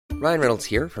Ryan Reynolds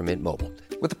here from Mint Mobile.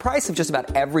 With the price of just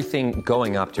about everything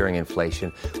going up during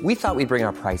inflation, we thought we'd bring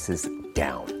our prices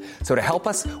down. So to help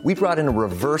us, we brought in a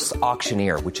reverse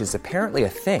auctioneer, which is apparently a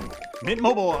thing. Mint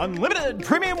Mobile Unlimited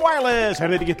Premium Wireless. How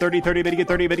to get 30, 30, bit to get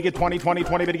 30, bit to get 20, 20,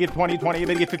 20, bit to get 20, 20,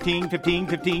 bit to get 15, 15,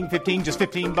 15, 15, just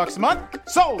 $15 a month?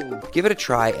 Sold! Give it a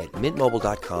try at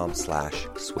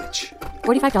mintmobile.com/switch.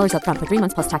 $45 up front for 3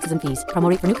 months plus taxes and fees. Promo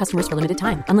rate for new customers for limited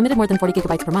time. Unlimited more than 40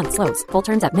 gigabytes per month. Slows full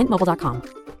terms at mintmobile.com.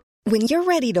 When you're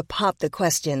ready to pop the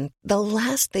question, the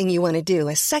last thing you want to do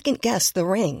is second-guess the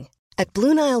ring. At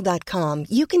BlueNile.com,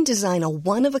 you can design a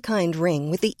one-of-a-kind ring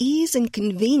with the ease and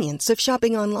convenience of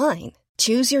shopping online.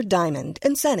 Choose your diamond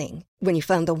and setting. When you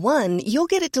find the one, you'll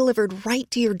get it delivered right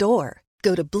to your door.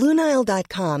 Go to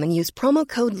BlueNile.com and use promo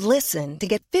code LISTEN to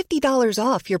get $50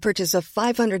 off your purchase of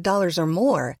 $500 or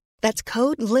more. That's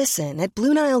code LISTEN at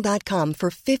BlueNile.com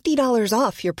for $50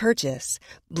 off your purchase.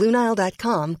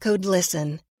 BlueNile.com, code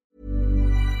LISTEN.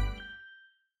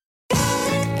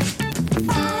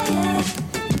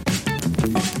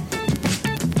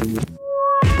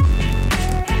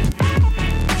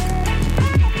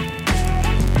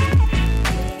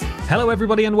 Hello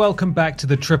everybody and welcome back to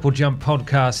the TripleJump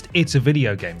podcast. It's a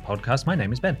video game podcast. My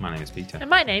name is Ben. My name is Peter. And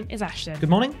my name is Ashton. Good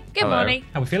morning. Good morning.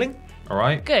 How are we feeling? All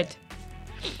right. Good.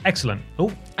 Excellent.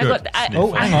 Oh, I got the,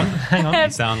 hang on. You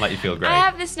sound like you feel great. I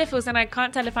have the sniffles and I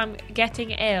can't tell if I'm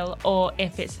getting ill or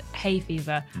if it's hay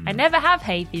fever. I never have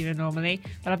hay fever normally,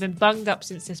 but I've been bunged up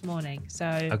since this morning. So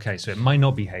Okay, so it might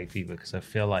not be hay fever because I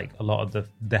feel like a lot of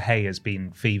the hay has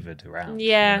been fevered around.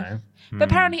 Yeah. You know? But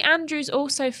apparently Andrew's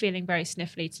also feeling very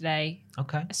sniffly today.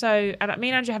 Okay. So, and me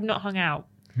and Andrew have not hung out.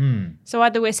 So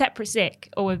either we're separate sick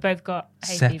or we've both got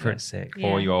hay fever. Separate sick. Yeah.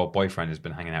 Or your boyfriend has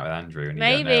been hanging out with Andrew and you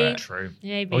Maybe. don't know it. True.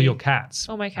 Maybe. Or your cats.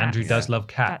 Or my cats. Andrew does love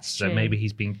cats, That's so true. maybe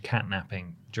he's been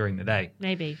catnapping during the day.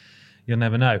 Maybe. You'll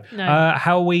never know. No.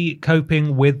 How are we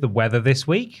coping with the weather this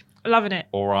week? Loving it.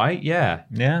 All right, yeah.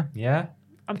 Yeah. Yeah?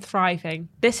 I'm thriving.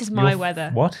 This is my You're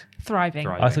weather. What? Thriving.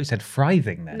 Thriving. I thought you said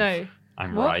thriving then. No.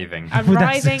 I'm What? writhing. I'm Well,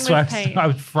 that's- writhing that's why with pain. I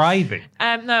was thriving.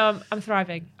 No, I'm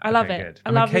thriving. I love Okay, it. good. I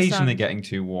I'm love the occasionally sun. getting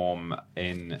too warm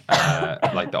in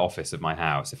like the office of my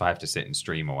house if I have to sit and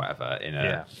stream or whatever in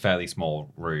a fairly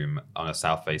small room on a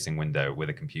south-facing window with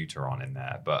a computer on in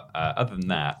there. But other than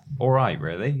that, all right,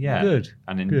 really, yeah. Good,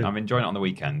 And good. I'm enjoying it on the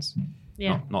weekends.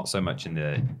 Yeah. Not so much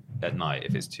at night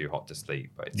if it's too hot to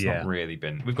sleep. But it's Yeah. not really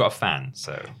been. We've got a fan,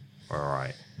 so we're all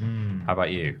right. How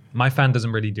about you? My fan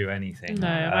doesn't really do anything. No,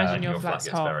 imagine your flat flat's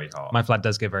gets hot. very hot. My flat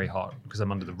does get very hot because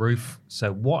I'm under the roof.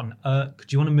 So what on earth?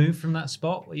 Could you want to move from that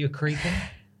spot where you're creaking?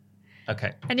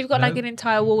 Okay. And you've got No. like an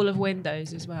entire wall of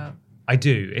windows as well. I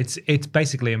do. It's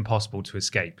basically impossible to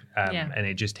escape, Yeah. and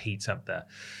it just heats up the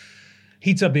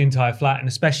entire flat. And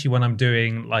especially when I'm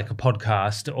doing like a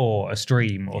podcast or a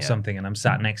stream or something, and I'm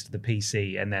sat next to the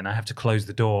PC, and then I have to close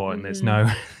the door, and there's no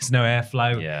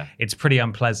airflow. Yeah. It's pretty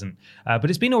unpleasant. But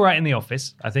it's been all right in the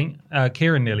office. I think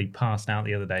Kieran nearly passed out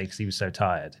the other day because he was so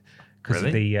tired.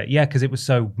 Really? Because it was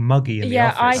so muggy in the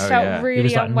Yeah, I office. felt yeah. He really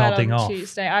was, like, unwell nodding on off.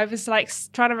 Tuesday. I was like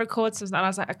trying to record something and I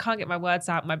was like, I can't get my words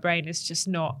out. My brain is just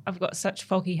not, I've got such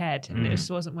foggy head and it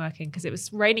just wasn't working because it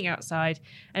was raining outside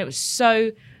and it was so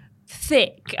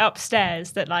thick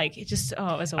upstairs that like it just, it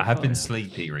was awful. I have been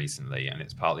sleepy recently, and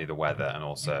it's partly the weather, and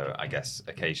also I guess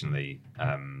occasionally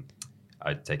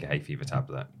I take a hay fever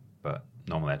tablet, but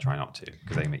normally I try not to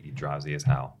because they make you drowsy as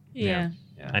hell. Yeah.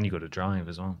 And you got to drive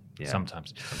as well, Yeah.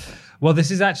 sometimes. Well, this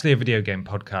is actually a video game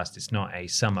podcast. It's not a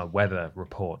summer weather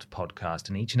report podcast.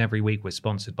 And each and every week, we're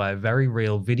sponsored by a very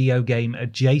real video game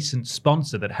adjacent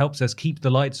sponsor that helps us keep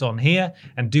the lights on here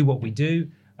and do what we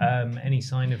do. Any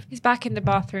sign of... He's back in the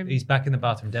bathroom. He's back in the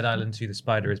bathroom. Dead Island 2, the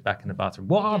spider is back in the bathroom.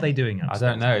 What are they doing I upstairs?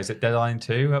 don't know. Is it Dead Island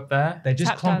 2 up there? They're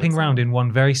just Tap clomping dancing. around in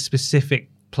one very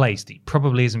specific place that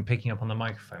probably isn't picking up on the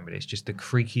microphone, but it's just the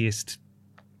creakiest...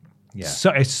 Yeah. So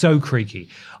it's so creaky.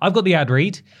 I've got the ad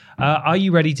read. Are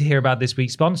you ready to hear about this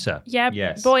week's sponsor? Yeah,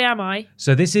 Yes. boy am I.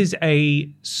 So this is a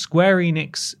Square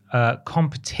Enix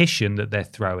competition that they're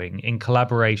throwing in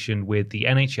collaboration with the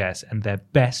NHS and their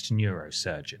best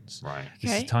neurosurgeons. Right. This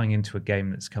Okay. is tying into a game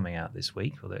that's coming out this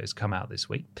week, or that has come out this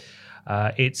week.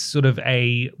 It's sort of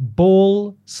a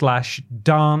ball/dance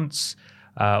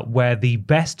where the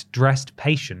best dressed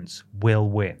patients will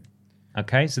win.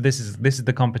 Okay, so this is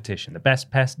the competition. The best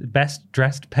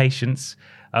dressed patients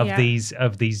of Yeah. these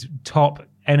top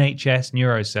NHS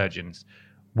neurosurgeons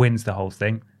wins the whole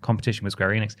thing. Competition with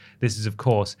Square Enix. This is, of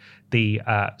course, the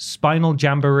Spinal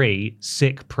Jamboree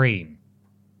Sick Preen.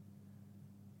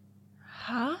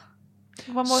 Huh?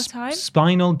 One more time?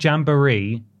 Spinal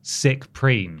Jamboree Sick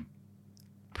Preen.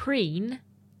 Preen?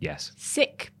 Yes.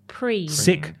 Sick preen.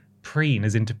 Sick preen,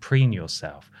 as in to preen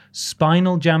yourself.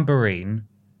 Spinal jamboree,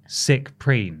 sick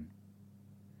preen.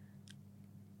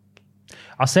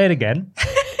 I'll say it again.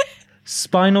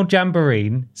 Spinal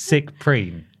jamboree, sick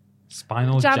preen.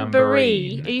 Spinal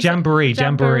Jamboree. Jamboree.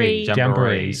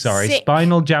 Sorry. Sick.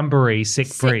 Spinal jamboree, sick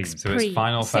preen. So it's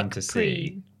Final Sick Fantasy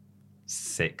preen.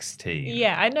 16.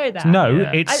 Yeah, I know that. No,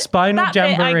 Yeah. it's spinal that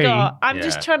bit jamboree. I got. I'm Yeah.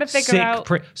 just trying to figure Sick out.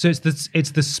 so it's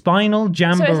the spinal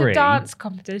jamboree. So it's a dance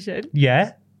competition,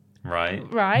 Yeah. Right.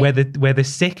 right? Where the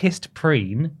sickest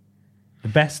preen, the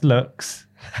best looks,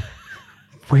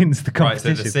 wins the Right, so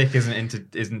competition. the sick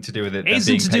isn't to do with it. It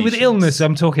isn't to do with illness.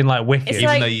 I'm talking like wicked. It's Even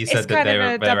like- though you it's said that kind of they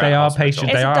a were double- They at are hospital. patients.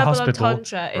 it's They a are double hospital.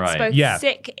 entendre. It's Right. both Yeah.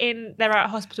 sick in they're at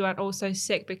hospital and also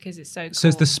sick because it's so cool. So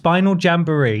it's the spinal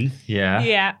jamboree Yeah.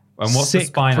 yeah, And what's the Sick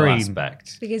spinal preen.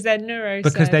 aspect? because they're neuro.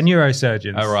 because they're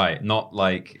neurosurgeons. Oh, right. Not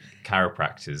like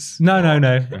chiropractors. No.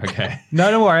 Okay. No,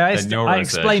 don't worry. I They're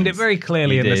explained it neurosurgeons. very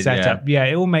clearly You in the did, setup. Yeah,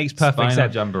 it all makes perfect Spinal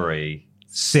sense. jamboree.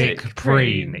 Sick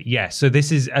preen. Yeah, so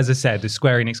this is, as I said, the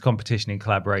Square Enix competition in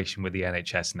collaboration with the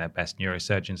NHS and their best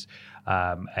neurosurgeons.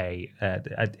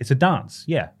 It's a dance,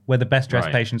 yeah, where the best dressed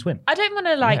Right. patients win. I don't want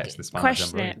to like it's the spinal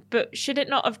question jamboree. it, but should it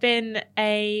not have been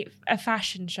a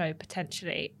fashion show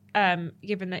potentially?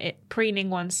 Given that preening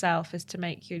oneself is to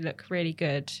make you look really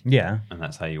good, Yeah, And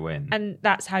that's how you win. and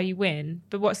that's how you win.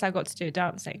 But what's that got to do with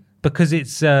dancing? because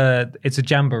it's a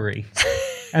jamboree.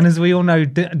 And as we all know,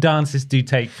 dances do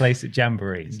take place at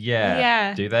jamborees. yeah.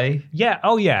 Yeah. Do they? Yeah,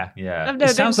 oh yeah. Yeah. I've never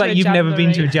It sounds been to like a you've never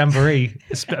been to a jamboree.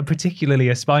 jamboree, particularly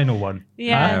a spinal one.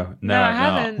 Yeah, No, I I've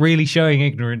not. haven't. Really showing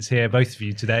ignorance here, both of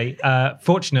you today.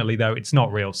 Fortunately, though, it's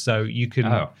not real, so you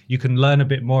can learn a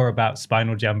bit more about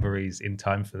spinal jamborees in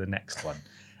time for the next one,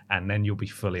 and then you'll be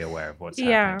fully aware of what's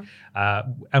happening.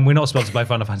 And we're not sponsored by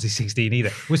Final Fantasy 16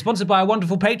 either. We're sponsored by our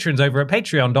wonderful patrons over at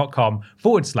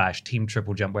patreon.com/Team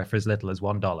TripleJump, where for as little as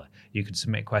 $1, you can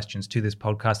submit questions to this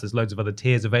podcast. There's loads of other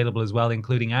tiers available as well,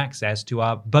 including access to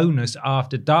our bonus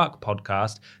After Dark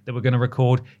podcast that we're going to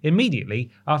record immediately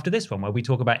after this one, where we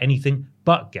talk about anything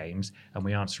but games and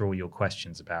we answer all your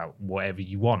questions about whatever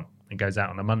you want. It goes out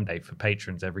on a Monday for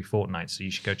patrons every fortnight, so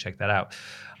you should go check that out.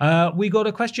 We got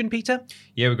a question, Peter?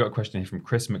 Yeah, we've got a question here from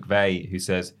Chris McVeigh who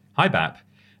says, "Hi, Bap.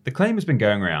 The claim has been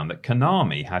going around that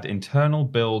Konami had internal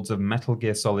builds of Metal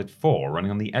Gear Solid 4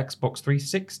 running on the Xbox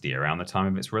 360 around the time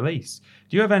of its release.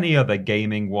 Do you have any other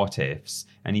gaming what-ifs?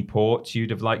 Any ports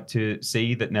you'd have liked to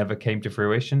see that never came to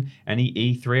fruition? Any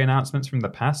E3 announcements from the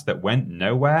past that went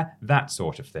nowhere? That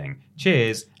sort of thing.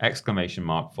 Cheers! !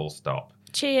 Full stop.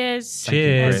 Cheers.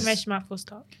 Cheers. Exclamation mark, full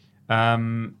stop.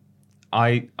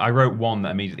 I wrote one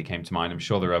that immediately came to mind. I'm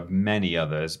sure there are many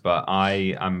others, but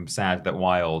I am sad that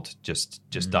Wild just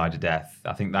died a death.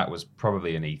 I think that was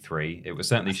probably an E3. It was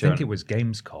certainly I shown. think it was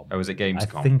Gamescom. Oh, was it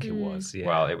Gamescom? I think it was, yeah.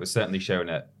 Well, it was certainly shown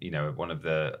at one of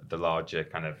the larger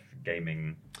kind of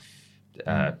gaming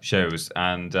shows,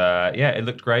 and it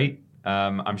looked great.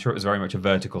 I'm sure it was very much a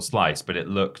vertical slice, but it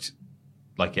looked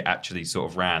like it actually sort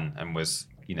of ran and was.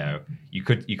 You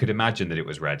could imagine that it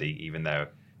was ready, even though,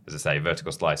 as I say,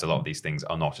 vertical slice, a lot of these things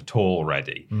are not at all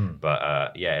ready.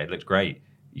 But it looked great.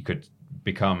 You could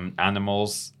become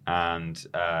animals and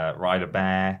ride a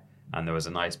bear, and there was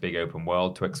a nice big open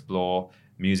world to explore.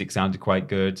 Music sounded quite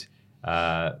good.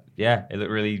 It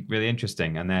looked really, really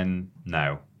interesting. And then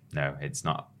no, it's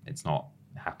not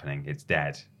happening. It's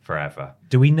dead forever.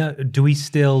 Do we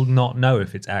still not know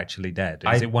if it's actually dead?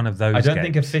 Is it one of those I don't games?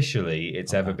 think officially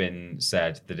it's ever been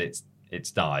said that it's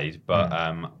died, but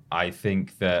I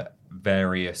think that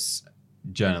various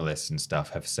journalists and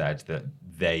stuff have said that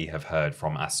they have heard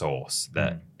from a source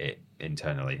that it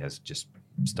internally has just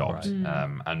stopped.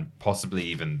 And possibly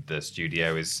even the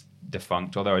studio is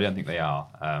defunct, although I don't think they are.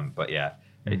 But yeah,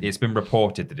 it's been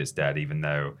reported that it's dead, even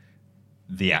though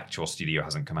the actual studio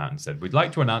hasn't come out and said, we'd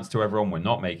like to announce to everyone we're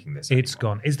not making this anymore. It's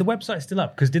gone. Is the website still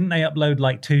up? Because didn't they upload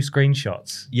like 2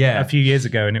 screenshots Yeah. a few years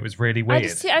ago, and it was really weird? I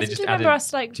just remember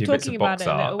us like 2 bits talking of about box it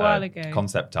a little while ago.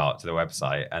 concept art to the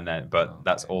website, and then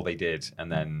that's all they did. And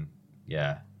then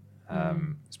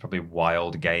it's probably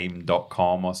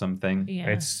wildgame.com or something.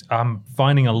 Yeah. I'm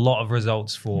finding a lot of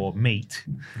results for meat,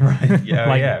 Right. Yeah,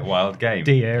 Like Wild Game.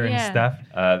 deer and Yeah. stuff.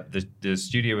 The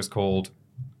studio was called,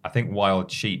 I think,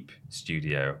 Wild Sheep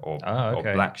Studio or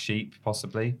Black Sheep,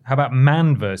 possibly. How about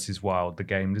Man vs. Wild, the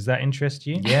game? Does that interest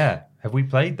you? Yeah. Have we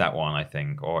played that one, I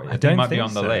think? Or I think don't it might be think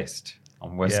on the so. list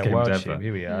on Worst Yeah, Games Wild Ever. Sheep.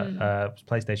 Here we are.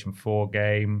 PlayStation 4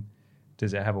 game.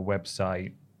 Does it have a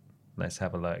website? Let's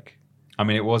have a look. I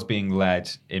mean, it was being led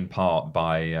in part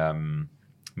by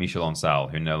Michel Ancel,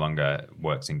 who no longer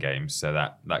works in games, so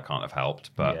that can't have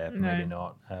helped. But yeah, maybe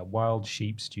not. Wild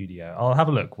Sheep Studio. I'll have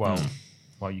a look while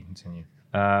you continue.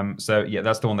 So yeah,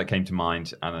 that's the one that came to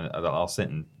mind, and I'll sit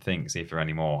and see if there are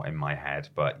any more in my head.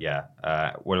 But yeah,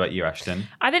 what about you, Ashton?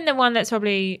 I think the one that's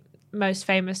probably most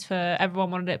famous for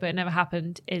everyone wanted it, but it never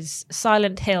happened, is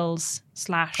Silent Hills /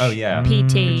 Oh yeah,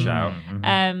 PT. Good shout.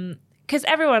 Because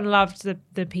everyone loved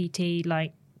the PT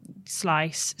like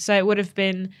slice, so it would have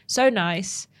been so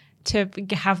nice to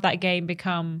have that game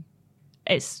become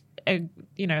a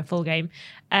full game.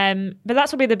 But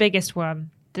that's probably the biggest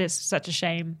one. That it's such a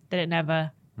shame that it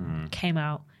never came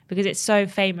out, because it's so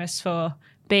famous for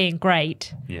being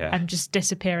great and just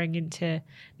disappearing into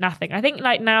nothing. I think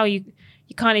like now you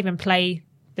can't even play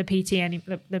the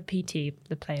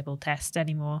the playable test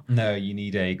anymore. No, you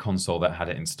need a console that had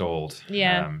it installed.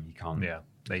 Yeah. You can't. Yeah,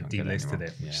 they delisted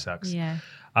it, which sucks. Yeah.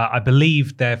 I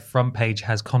believe their front page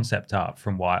has concept art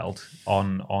from Wild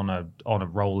on a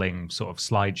rolling sort of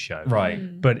slideshow.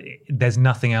 Right. But there's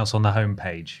nothing else on the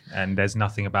homepage, and there's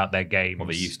nothing about their games. Well,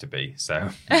 they used to be, so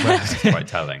it's quite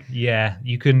telling. Yeah,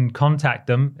 you can contact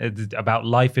them about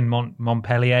life in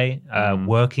Montpellier,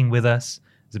 working with us.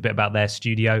 There's a bit about their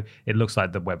studio. It looks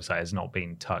like the website has not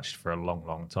been touched for a long,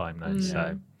 long time though.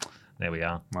 So there we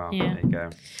are. Wow, Yeah. there you go.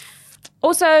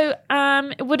 Also,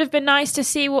 it would have been nice to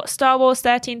see what Star Wars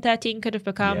 1313 could have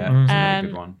become. Yeah, it's a really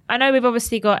good one. I know we've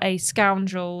obviously got a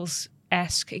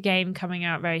Scoundrels-esque game coming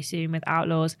out very soon with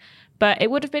Outlaws, but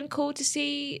it would have been cool to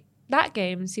see that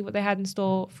game and see what they had in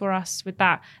store for us with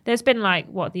that. There's been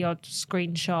the odd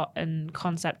screenshot and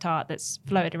concept art that's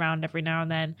floated around every now and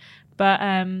then. But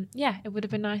it would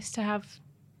have been nice to have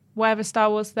whatever Star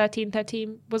Wars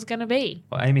 1313 was going to be.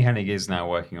 Well, Amy Hennig is now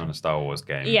working on a Star Wars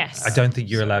game. Yes. I don't think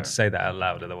you're allowed to say that out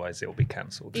loud, otherwise it will be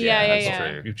cancelled. That's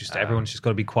true. You've everyone's just got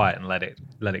to be quiet and let it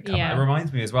come Yeah. It out.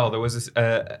 reminds me as well, there was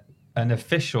an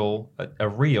official, a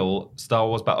real Star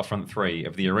Wars Battlefront 3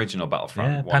 of the original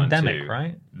Battlefront 1 Pandemic, and 2.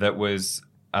 right? That was,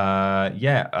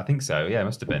 I think so. Yeah, it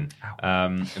must have been.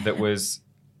 That was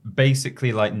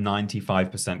basically like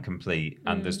 95% complete,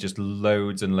 and there's just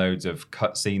loads and loads of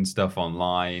cutscene stuff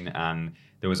online, and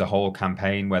there was a whole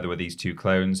campaign where there were these two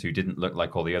clones who didn't look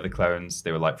like all the other clones.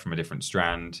 They were like from a different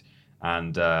strand,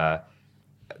 and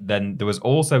then there was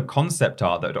also concept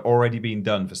art that had already been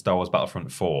done for Star Wars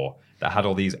Battlefront 4 that had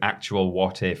all these actual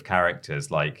what-if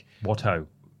characters like Watto.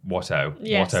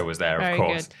 Yes, Watto was there, of very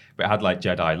course. good. But it had like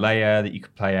Jedi Leia that you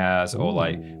could play as, or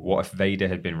like what if Vader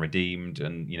had been redeemed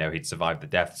and he'd survived the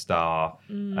Death Star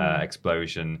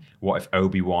explosion? What if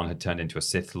Obi-Wan had turned into a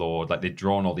Sith Lord? Like they'd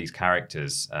drawn all these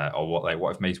characters, or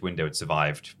what if Mace Windu had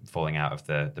survived falling out of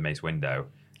the Mace Windu?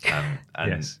 And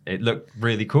Yes. it looked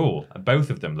really cool.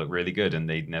 Both of them looked really good, and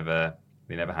they never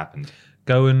happened.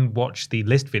 Go and watch the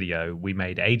list video we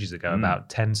made ages ago about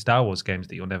 10 Star Wars games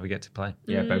that you'll never get to play.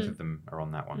 Yeah, both of them are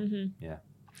on that one. Yeah.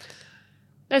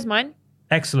 There's mine.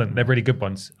 Excellent. They're really good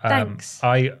ones. Thanks.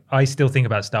 I still think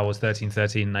about Star Wars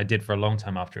 1313, and I did for a long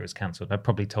time after it was cancelled. I've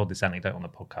probably told this anecdote on the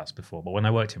podcast before, but when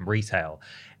I worked in retail,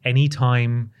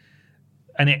 anytime...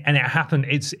 And it happened.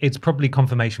 It's probably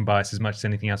confirmation bias as much as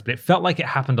anything else, but it felt like it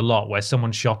happened a lot where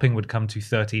someone shopping would come to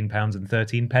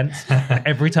 £13.13. And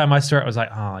every time I saw it, I was like,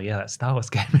 "Oh yeah, that Star Wars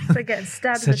game." They're getting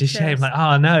stabbed. Such a shame. Like,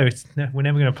 oh no, we're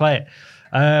never going to play it.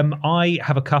 I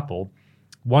have a couple.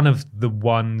 One of the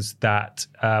ones that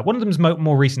one of them is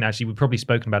more recent. Actually, we've probably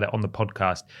spoken about it on the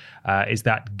podcast. Is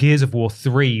that Gears of War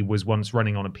 3 was once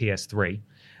running on a PS3.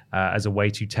 As a way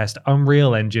to test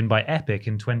Unreal Engine by Epic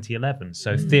in 2011.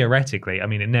 So theoretically, I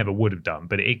mean, it never would have done,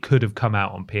 but it could have come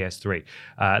out on PS3.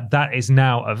 That is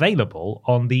now available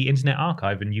on the Internet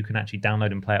Archive, and you can actually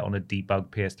download and play it on a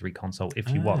debugged PS3 console if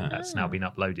you want. That's now been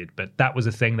uploaded. But that was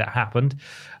a thing that happened,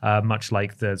 much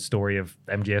like the story of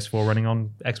MGS4 running on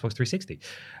Xbox 360.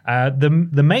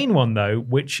 The main one, though,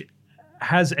 which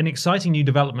has an exciting new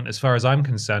development as far as I'm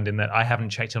concerned, in that I haven't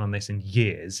checked in on this in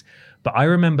years, but I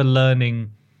remember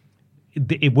learning...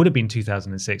 It would have been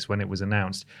 2006 when it was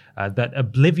announced that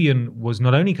Oblivion was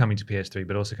not only coming to PS3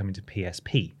 but also coming to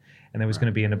PSP, and there was going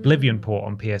to be an Oblivion port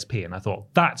on PSP. And I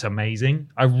thought, that's amazing.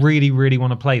 I really, really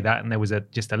want to play that. And there was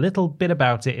just a little bit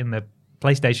about it in the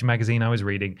PlayStation magazine I was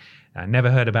reading. I never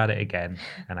heard about it again,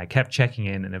 and I kept checking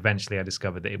in, and eventually I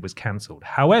discovered that it was cancelled.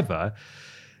 However,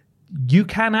 you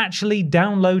can actually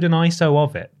download an ISO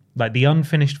of it. Like the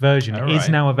unfinished version is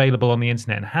now available on the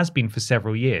internet and has been for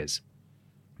several years.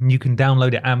 You can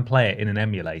download it and play it in an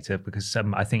emulator, because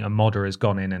I think a modder has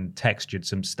gone in and textured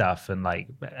some stuff and like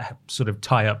sort of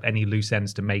tie up any loose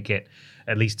ends to make it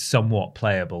at least somewhat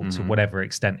playable to whatever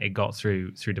extent it got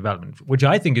through development, which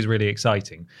I think is really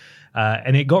exciting.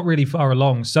 And it got really far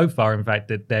along, so far, in fact,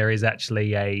 that there is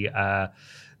actually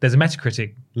there's a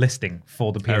Metacritic listing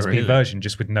for the PSP really? version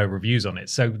just with no reviews on it.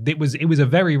 So it was a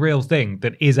very real thing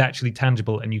that is actually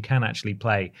tangible and you can actually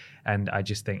play. And I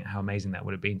just think how amazing that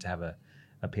would have been to have a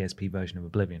PSP version of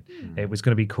Oblivion. It was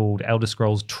going to be called Elder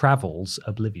Scrolls Travels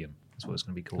Oblivion. That's what it's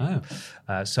going to be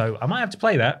called. So I might have to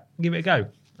play that, give it a go,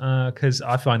 because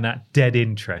I find that dead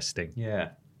interesting. Yeah.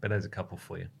 But there's a couple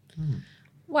for you.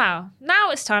 Wow.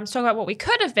 Now it's time to talk about what we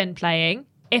could have been playing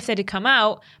if they did come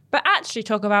out, but actually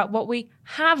talk about what we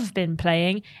have been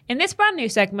playing in this brand new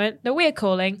segment that we're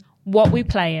calling What We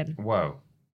Playin'. Whoa.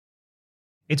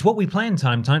 It's what we play in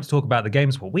time to talk about the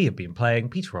games what we have been playing.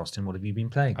 Peter Austin, what have you been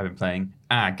playing? I've been playing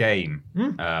a game.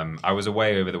 I was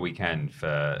away over the weekend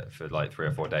for like 3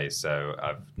 or 4 days, so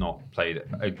I've not played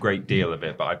a great deal of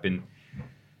it, but I've been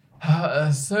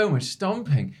so much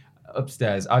stomping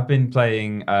upstairs. I've been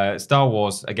playing Star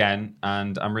Wars again,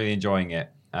 and I'm really enjoying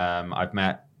it. I've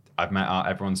met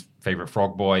everyone's favorite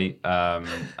frog boy,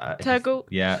 Turgle.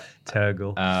 Yeah,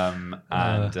 Turgle.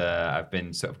 and I've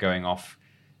been sort of going off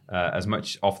as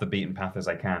much off the beaten path as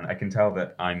I can. I can tell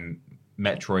that I'm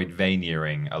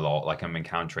Metroidvania-ing a lot. Like I'm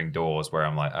encountering doors where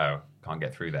I'm like, oh, can't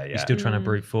get through there yet. You're still trying to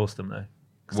brute force them though.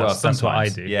 Well, That's what I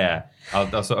do. Yeah,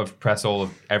 I'll sort of press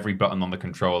every button on the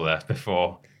controller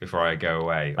before I go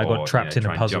away. I got trapped in a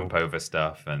try and puzzle. jump over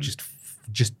stuff and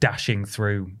Just dashing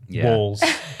through walls.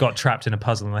 Got trapped in a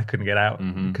puzzle and I couldn't get out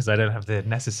because I don't have the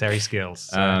necessary skills.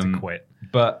 So I had to quit.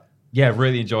 But yeah,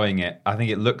 really enjoying it. I think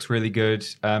it looks really good.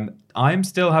 I'm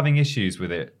still having issues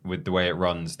with it, with the way it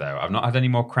runs, though. I've not had any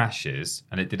more crashes,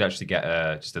 and it did actually get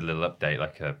just a little update,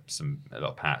 like a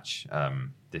little patch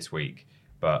this week.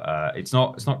 But it's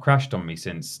not crashed on me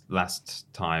since last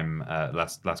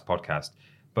podcast.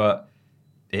 But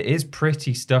it is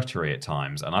pretty stuttery at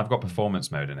times, and I've got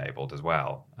performance mode enabled as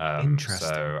well. Interesting.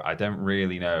 So I don't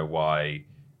really know why.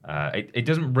 It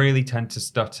doesn't really tend to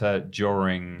stutter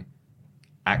during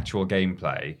actual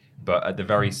gameplay, but at the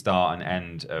very start and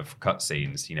end of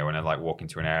cutscenes, when I like walk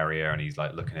into an area and he's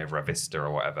like looking over a vista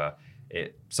or whatever,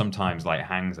 it sometimes like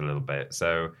hangs a little bit.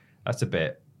 So that's a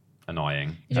bit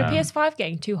annoying. Is your PS5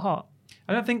 getting too hot?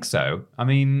 I don't think so. I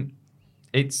mean,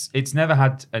 it's never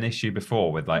had an issue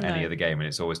before with like any other game, and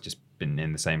it's always just been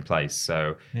in the same place.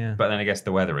 So, but then I guess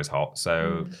the weather is hot,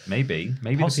 so maybe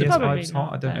the PS5's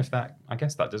hot. I don't know if that. I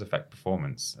guess that does affect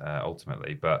performance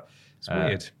ultimately, but it's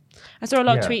weird. I saw a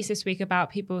lot of tweets this week about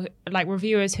people, like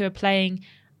reviewers who are playing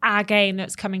our game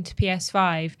that's coming to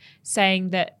PS5,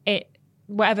 saying that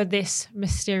whatever this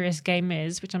mysterious game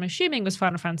is, which I'm assuming was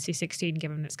Final Fantasy 16,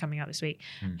 given it's coming out this week,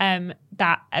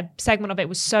 that a segment of it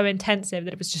was so intensive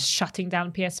that it was just shutting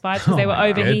down PS5 because they were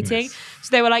overheating. Goodness.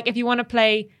 So they were like, if you want to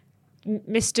play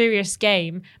mysterious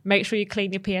game, make sure you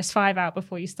clean your PS5 out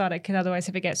before you start it, because otherwise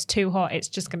if it gets too hot, it's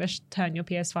just going to turn your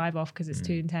PS5 off because it's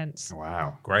too intense.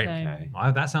 Wow, great. So, okay.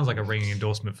 That sounds like a ringing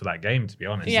endorsement for that game, to be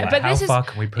honest. Yeah, like, but how far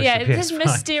can we push the PS5? this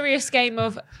mysterious game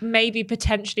of maybe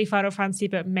potentially Final Fantasy,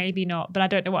 but maybe not. But I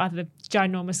don't know what other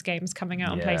ginormous games coming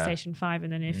out on PlayStation 5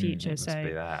 in the near future. Must So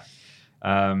be that.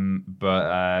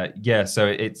 So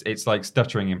it's like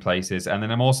stuttering in places, and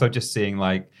then I'm also just seeing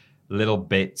like little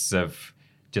bits of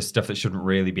just stuff that shouldn't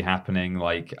really be happening.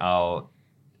 Like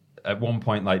at one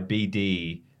point, like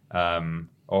BD,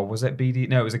 or was it BD?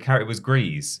 No, it was it was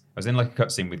Grease. I was in like a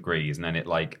cutscene with Grease, and then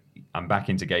I'm back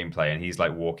into gameplay, and he's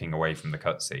like walking away from the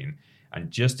cutscene, and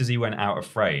just as he went out of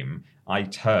frame, I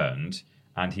turned,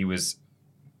 and he was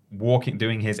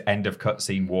doing his end of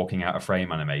cutscene walking out of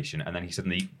frame animation, and then he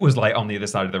suddenly was like on the other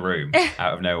side of the room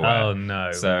out of nowhere. Oh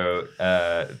no! So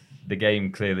the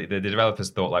game clearly, the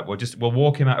developers thought like, we'll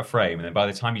walk him out of frame, and then by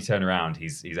the time you turn around,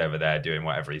 he's over there doing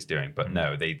whatever he's doing. But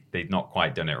no, they'd not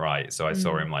quite done it right. So I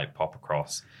saw him like pop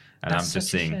across, and That's I'm just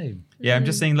such a seeing, shame. I'm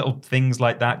just seeing little things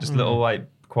like that, just little like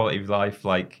quality of life,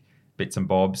 like bits and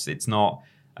bobs. It's not.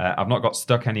 I've not got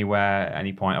stuck anywhere at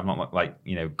any point. I've not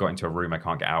got into a room I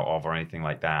can't get out of or anything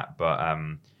like that. But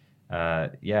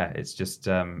it's just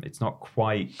it's not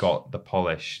quite got the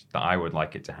polish that I would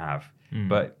like it to have.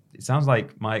 But it sounds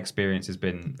like my experience has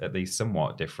been at least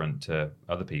somewhat different to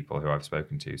other people who I've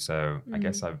spoken to. So I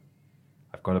guess I've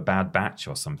got a bad batch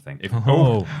or something. Very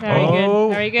good.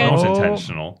 Very good. Not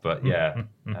intentional, but yeah.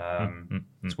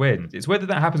 It's weird. It's weird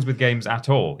that happens with games at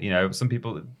all. Some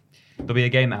people, there'll be a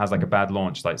game that has like a bad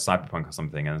launch, like Cyberpunk or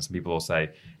something, and some people will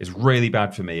say it's really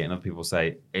bad for me, and other people will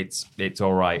say it's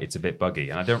all right, it's a bit buggy,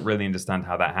 and I don't really understand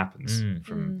how that happens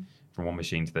from one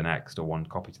machine to the next or one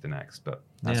copy to the next, but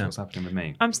that's what's happening with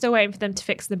me. I'm still waiting for them to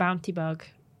fix the bounty bug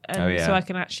so I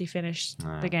can actually finish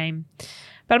the game.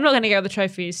 But I'm not going to get all the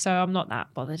trophies, so I'm not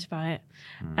that bothered by it.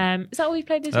 Is that all we've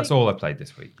played this week? That's all I played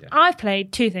this week, yeah. I've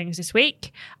played 2 things this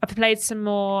week. I've played some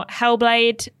more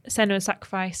Hellblade, Senua's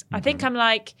Sacrifice. I think I'm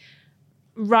like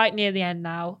right near the end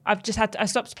now. I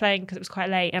stopped playing because it was quite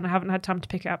late and I haven't had time to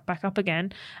pick it back up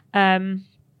again. But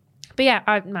yeah,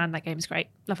 that game is great.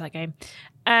 Love that game.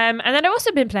 And then I've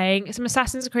also been playing some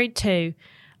Assassin's Creed 2.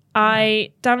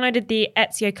 I downloaded the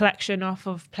Ezio collection off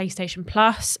of PlayStation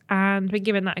Plus and been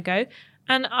giving that a go.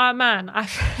 And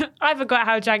I forgot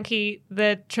how janky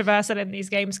the traversal in these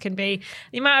games can be.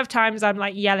 The amount of times I'm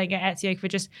like yelling at Ezio for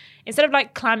just, instead of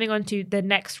like climbing onto the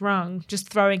next rung, just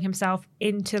throwing himself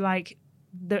into like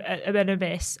an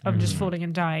abyss of just falling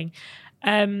and dying.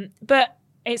 But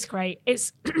it's great.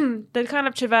 It's the kind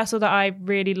of traversal that I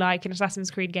really like in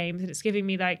Assassin's Creed games, and it's giving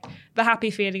me like the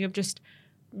happy feeling of just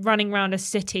running around a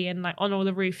city and like on all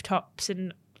the rooftops,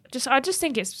 and I just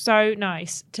think it's so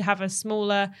nice to have a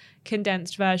smaller,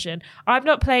 condensed version. I've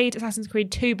not played Assassin's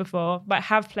Creed 2 before, but I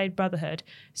have played Brotherhood.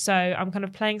 So I'm kind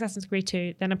of playing Assassin's Creed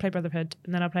 2, then I play Brotherhood,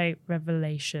 and then I play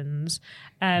Revelations.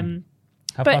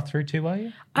 How far through 2 are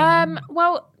you?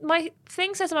 Well, my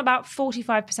thing says I'm about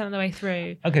 45% of the way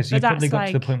through. Okay, so you've probably got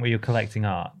to the point where you're collecting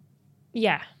art.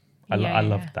 Yeah. I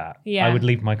loved that. Yeah. I would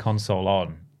leave my console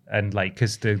on and like,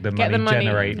 because the money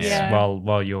generates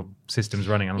while your system's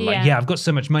running. And I'm like, I've got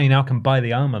so much money now, I can buy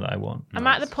the armor that I want. I'm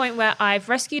at the point where I've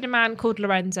rescued a man called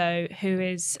Lorenzo who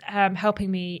is helping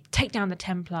me take down the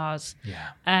Templars.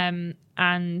 Yeah.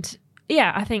 And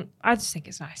yeah, I just think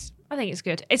it's nice. I think it's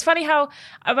good. It's funny how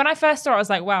when I first saw it, I was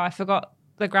like, wow, I forgot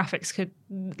the graphics could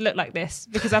look like this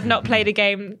because I've not played a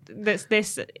game that's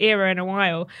this era in a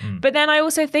while. But then I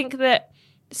also think that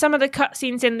some of the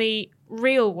cutscenes in the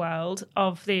real world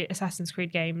of the Assassin's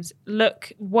Creed games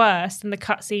look worse than the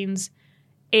cutscenes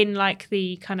in like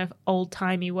the kind of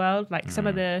old-timey world. Like some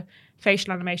of the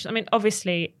facial animation. I mean,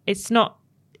 obviously, it's not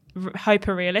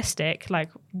hyper realistic like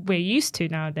we're used to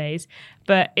nowadays,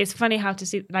 but it's funny how to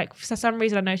see, like, for some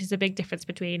reason I noticed a big difference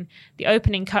between the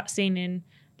opening cutscene in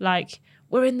like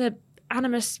we're in the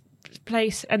Animus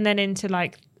place and then into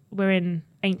like we're in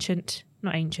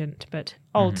not ancient but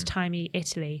old-timey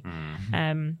Italy.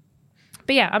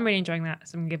 But yeah, I'm really enjoying that,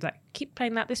 so I'm gonna keep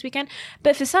playing that this weekend.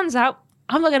 But if the sun's out,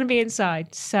 I'm not going to be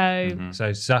inside, so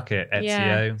so suck it, Ezio.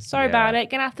 Yeah, sorry about it,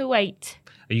 gonna have to wait.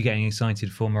 Are you getting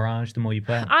excited for Mirage the more you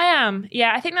play it? I am.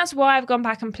 Yeah, I think that's why I've gone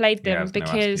back and played them,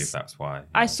 because that's why.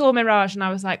 I saw Mirage and I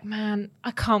was like, man,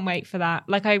 I can't wait for that.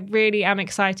 Like, I really am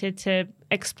excited to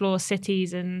explore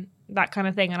cities and that kind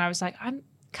of thing. And I was like, I'm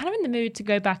kind of in the mood to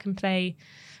go back and play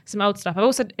some old stuff. I've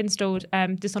also installed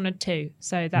Dishonored 2,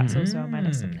 so that's also on my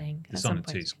list of playing. Dishonored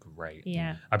 2 is great.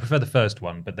 Yeah. I prefer the first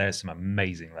one, but there's some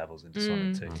amazing levels in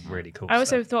Dishonored 2. Really cool I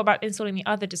also stuff. thought about installing the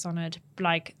other Dishonored,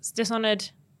 like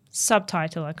Dishonored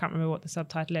subtitle. I can't remember what the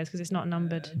subtitle is because it's not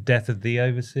numbered. Death of the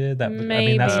Overseer? I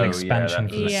Maybe. mean, that's an expansion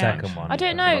for the Yeah. second one. I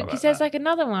don't know, because there's like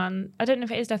another one. I don't know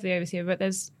if it is Death of the Overseer, but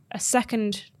there's a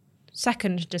second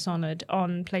Dishonored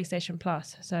on PlayStation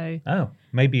Plus. So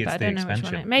maybe it's I the don't know which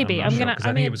expansion. one maybe I'm I'm not gonna. sure, 'cause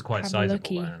I think it was quite have a sizable.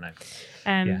 looky. I don't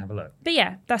know. Have a look. But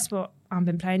yeah, that's what I've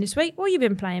been playing this week. What have you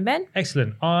been playing, Ben?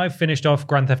 Excellent. I finished off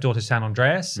Grand Theft Auto San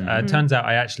Andreas. Turns out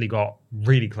I actually got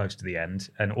really close to the end,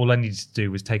 and all I needed to do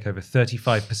was take over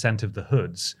 35% of the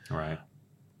hoods. Right.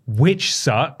 Which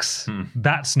sucks.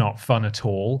 That's not fun at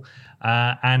all.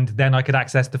 And then I could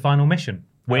access the final mission,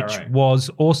 which was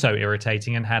also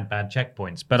irritating and had bad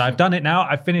checkpoints. But I've done it now.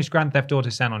 I finished Grand Theft Auto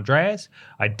San Andreas.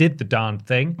 I did the darn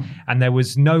thing, and there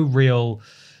was no real...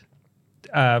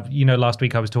 last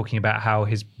week I was talking about how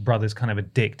his brother's kind of a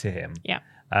dick to him. Yeah.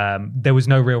 There was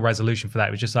no real resolution for that.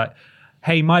 It was just like,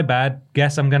 hey, my bad.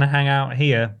 Guess I'm going to hang out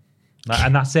here.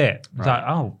 And that's it. It's like,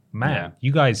 oh, man,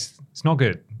 you guys, it's not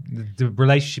good. The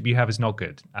relationship you have is not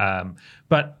good.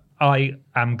 But I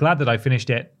am glad that I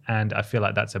finished it, and I feel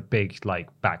like that's a big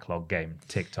backlog game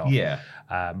ticked off. Yeah.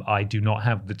 I do not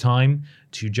have the time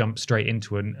to jump straight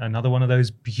into another one of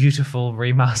those beautiful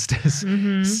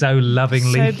remasters, so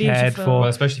lovingly cared for. Well,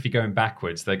 especially if you're going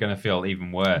backwards, they're going to feel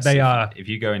even worse. They are. If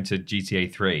you go into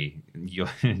GTA 3, you're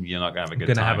not going to have a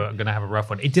good time. I'm going to have a rough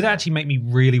one. It did actually make me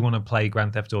really want to play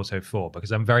Grand Theft Auto 4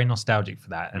 because I'm very nostalgic for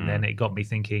that, and then it got me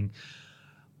thinking,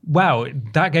 wow,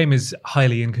 that game is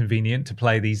highly inconvenient to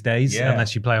play these days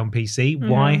unless you play on PC.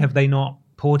 Why have they not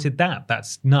ported that.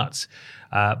 That's nuts.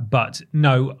 But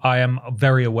no, I am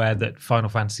very aware that Final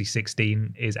Fantasy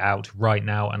 16 is out right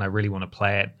now, and I really want to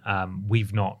play it.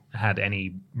 We've not had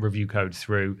any review code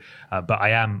through, but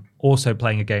I am also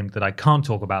playing a game that I can't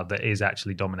talk about that is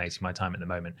actually dominating my time at the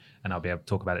moment, and I'll be able to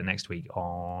talk about it next week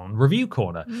on Review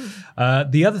Corner.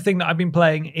 The other thing that I've been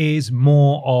playing is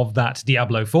more of that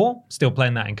Diablo 4. Still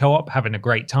playing that in co-op, having a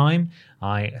great time.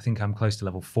 I think I'm close to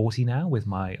level 40 now with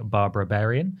my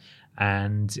Barbarian.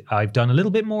 And I've done a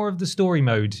little bit more of the story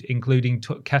mode, including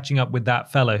catching up with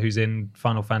that fella who's in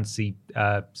Final Fantasy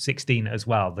 16 as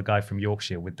well, the guy from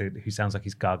Yorkshire who sounds like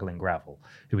he's gargling gravel,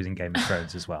 who was in Game of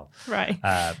Thrones as well. Right.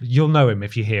 You'll know him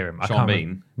if you hear him. Sean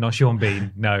Bean? Not Sean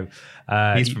Bean, no.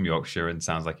 He's from Yorkshire and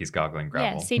sounds like he's gargling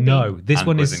gravel. Yeah, CB. No, this and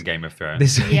one was is in Game of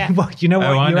Thrones. Well, you know what?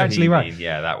 I You're know actually who you right. mean.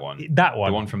 Yeah, that one. That one.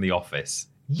 The one from The Office.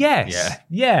 Yes.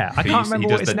 Yeah. I can't remember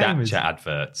what his name is. He does the Datcha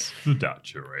adverts. The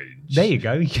Datcha range. There you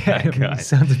go. Yeah.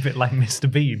 Sounds a bit like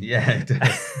Mr. Bean. Yeah, it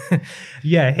does.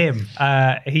 Yeah, him.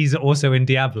 He's also in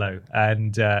Diablo.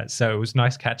 And so it was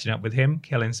nice catching up with him,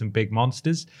 killing some big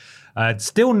monsters.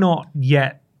 Still not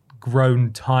yet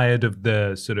grown tired of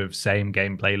the sort of same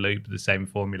gameplay loop, the same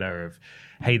formula of,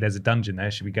 hey, there's a dungeon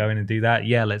there. Should we go in and do that?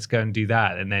 Yeah, let's go and do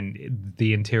that. And then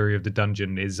the interior of the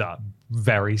dungeon is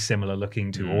very similar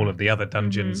looking to all of the other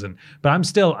dungeons. But I'm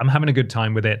having a good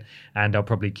time with it, and I'll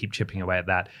probably keep chipping away at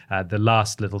that. The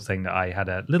last little thing that I had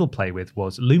a little play with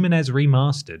was Lumines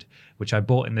Remastered, which I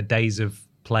bought in the Days of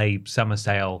Play summer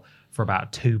sale for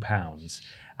about £2.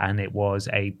 And it was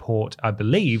a port, I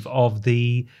believe, of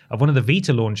one of the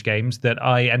Vita launch games that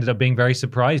I ended up being very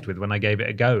surprised with when I gave it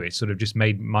a go. It sort of just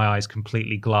made my eyes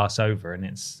completely glass over,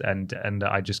 and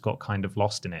I just got kind of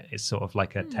lost in it. It's sort of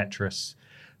like a Tetris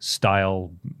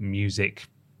style music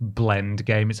blend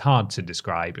game. It's hard to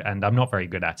describe, and I'm not very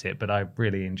good at it, but I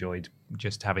really enjoyed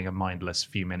just having a mindless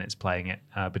few minutes playing it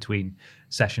between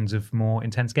sessions of more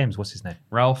intense games. What's his name?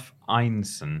 Ralph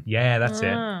Ineson. Yeah, that's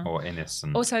it. Or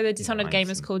Innocent. Also, the Dishonored game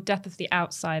is called Death of the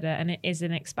Outsider, and it is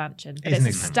an expansion. But it's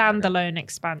a standalone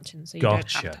expansion, so you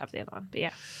don't have to have the other one.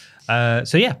 But yeah.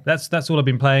 So yeah, that's all I've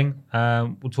been playing.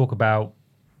 We'll talk about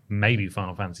maybe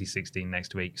Final Fantasy 16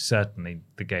 next week. Certainly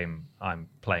the game I'm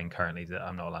playing currently that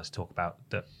I'm not allowed to talk about,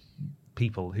 that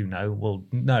people who know will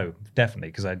know, definitely,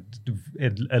 because I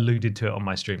alluded to it on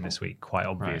my stream this week, quite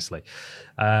obviously.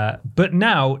 Right. But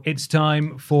now it's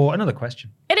time for another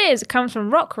question. It is. It comes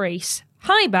from Rock Reese.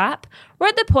 Hi, Bap. We're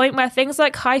at the point where things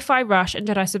like Hi-Fi Rush and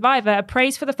Jedi Survivor are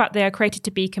praised for the fact they are created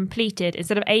to be completed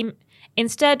instead of aiming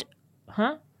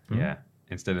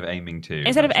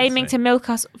to milk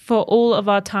us for all of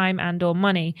our time and or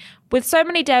money. With so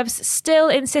many devs still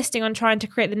insisting on trying to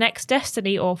create the next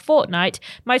Destiny or Fortnite,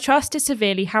 my trust is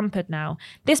severely hampered now.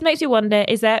 This makes me wonder,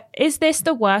 is this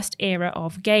the worst era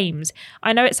of games?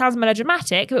 I know it sounds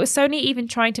melodramatic, but with Sony even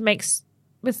trying to make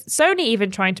so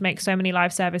many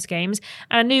live service games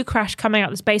and a new Crash coming out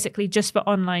that's basically just for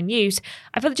online use,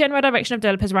 I feel the general direction of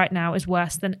developers right now is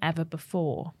worse than ever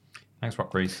before. Thanks,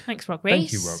 Rock Reese. Thanks, Rock Reese.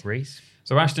 Thank you, Rock Reese.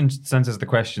 So Ashton sends us the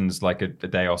questions like a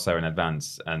day or so in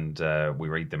advance, and we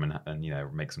read them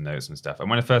and make some notes and stuff. And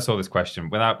when I first saw this question,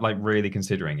 without like really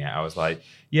considering it, I was like,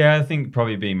 yeah, I think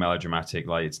probably being melodramatic,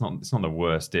 like it's not the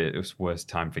worst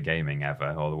time for gaming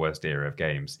ever, or the worst era of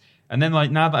games. And then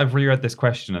like now that I've reread this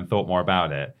question and thought more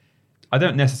about it, I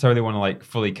don't necessarily want to like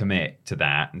fully commit to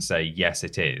that and say yes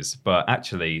it is, but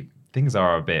actually things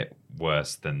are a bit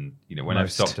worse than when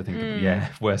I've stopped to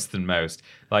think worse than most.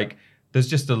 Like there's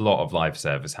just a lot of live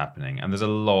service happening, and there's a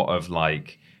lot of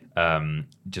like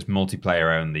just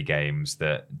multiplayer only games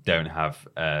that don't have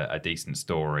a decent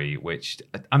story, which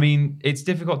I mean it's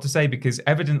difficult to say, because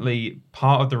evidently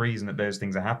part of the reason that those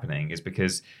things are happening is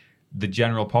because the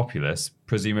general populace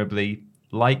presumably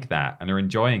like that and are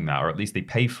enjoying that, or at least they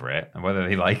pay for it, and whether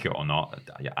they like it or not,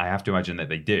 I have to imagine that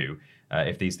they do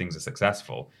if these things are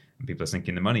successful and people are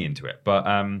sinking the money into it. But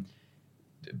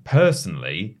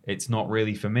personally, it's not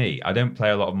really for me. I don't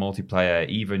play a lot of multiplayer,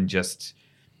 even just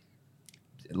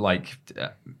like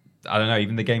I don't know,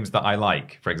 even the games that I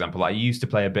like. For example, I used to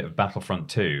play a bit of Battlefront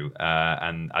 2,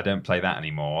 and I don't play that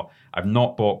anymore. I've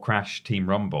not bought Crash Team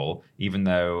Rumble, even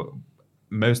though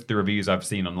most of the reviews I've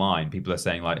seen online, people are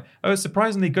saying like, oh, it's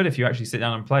surprisingly good if you actually sit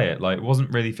down and play it. Like, it wasn't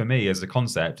really for me as a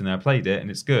concept, and then I played it and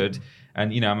it's good.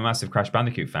 And, I'm a massive Crash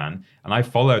Bandicoot fan, and I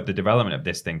followed the development of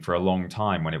this thing for a long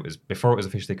time before it was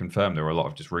officially confirmed. There were a lot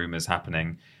of just rumors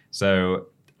happening. So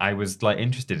I was like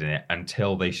interested in it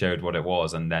until they showed what it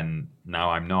was, and then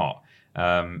now I'm not.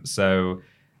 So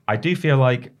I do feel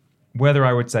like whether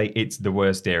I would say it's the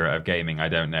worst era of gaming, I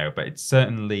don't know, but it's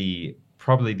certainly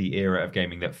probably the era of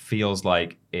gaming that feels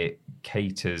like it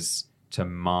caters to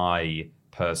my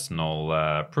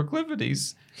personal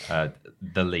proclivities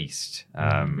the least,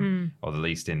 or the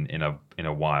least in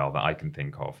a while that I can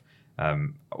think of.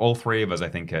 All three of us, I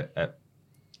think,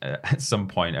 at some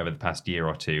point over the past year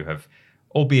or two have,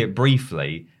 albeit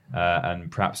briefly, and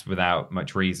perhaps without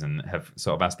much reason, have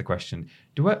sort of asked the question,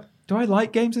 do I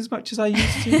like games as much as I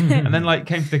used to? And then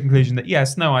came to the conclusion that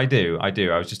yes, no, I do.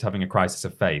 I was just having a crisis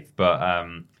of faith. But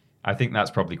I think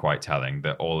that's probably quite telling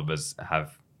that all of us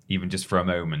have, even just for a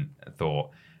moment,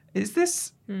 thought, is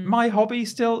this my hobby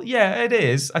still? Yeah, it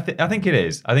is. I think it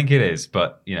is. I think it is.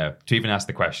 But, to even ask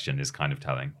the question is kind of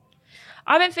telling.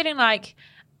 I've been feeling like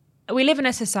we live in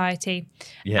a society.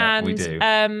 Yeah, and, we do.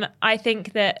 I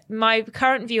think that my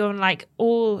current view on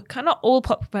all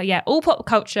pop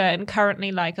culture, and currently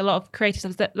a lot of creative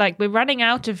stuff, that we're running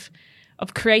out of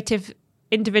creative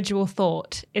individual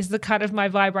thought is the kind of my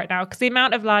vibe right now. Because the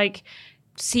amount of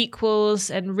sequels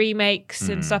and remakes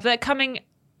and stuff that are coming,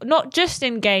 not just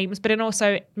in games, but in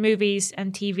also movies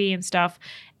and TV and stuff,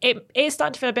 it's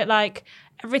starting to feel a bit like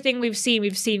everything we've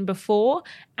seen before.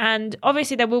 And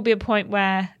obviously there will be a point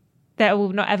where there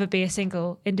will not ever be a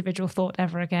single individual thought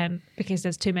ever again because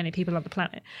there's too many people on the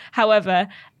planet. However,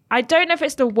 I don't know if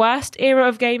it's the worst era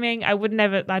of gaming. I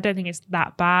don't think it's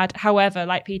that bad. However,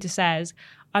 like Peter says,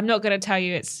 I'm not going to tell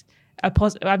you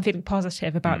I'm feeling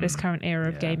positive about this current era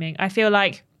of gaming. I feel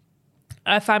like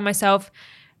I find myself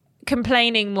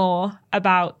complaining more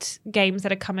about games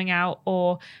that are coming out,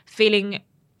 or feeling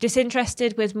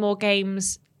disinterested with more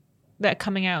games that are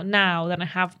coming out now than I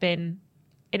have been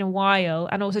in a while,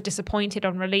 and also disappointed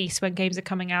on release when games are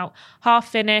coming out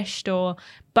half finished or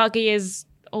buggy as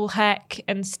all heck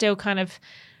and still kind of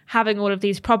having all of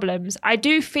these problems. I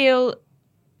do feel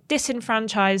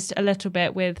disenfranchised a little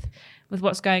bit with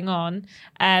what's going on.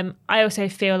 I also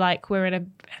feel like we're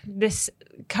in this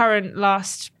current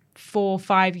last 4 or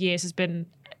 5 years has been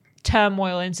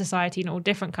turmoil in society and all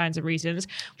different kinds of reasons,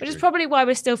 which is probably why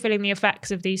we're still feeling the effects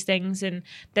of these things, and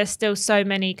there's still so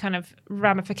many kind of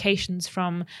ramifications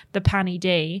from the Panny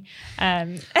D.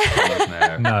 No,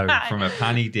 from a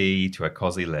Panny D to a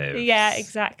Cosy Live. Yeah,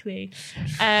 exactly.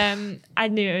 I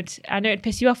knew it'd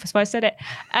piss you off, that's why I said it.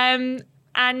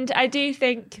 And I do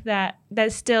think that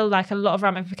there's still a lot of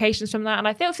ramifications from that. And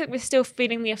I think we're still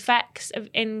feeling the effects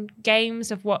in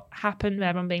games of what happened,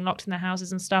 everyone being locked in their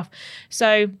houses and stuff.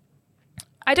 So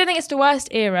I don't think it's the worst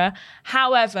era.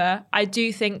 However, I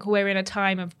do think we're in a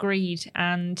time of greed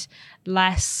and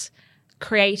less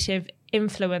creative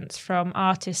influence from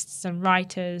artists and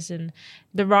writers, and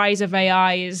the rise of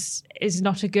AI is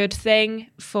not a good thing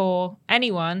for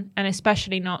anyone, and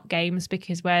especially not games,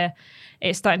 because where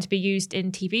it's starting to be used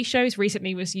in TV shows.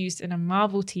 Recently was used in a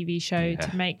Marvel TV show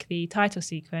to make the title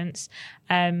sequence.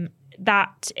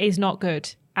 That is not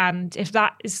good. And if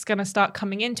that is going to start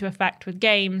coming into effect with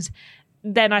games,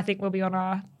 then I think we'll be on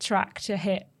our track to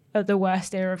hit the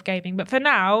worst era of gaming. But for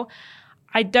now,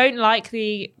 I don't like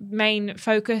the main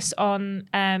focus on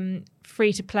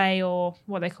free-to-play, or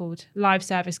what they're called, live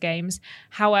service games.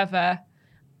 However,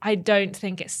 I don't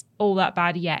think it's all that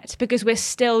bad yet, because we're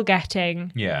still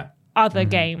getting other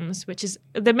games, which is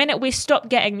the minute we stop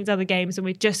getting these other games and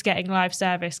we're just getting live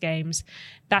service games,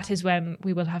 that is when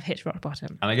we will have hit rock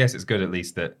bottom. And I guess it's good at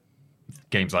least that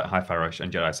games like Hi-Fi Rush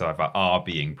and Jedi Survivor are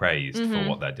being praised for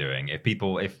what they're doing. If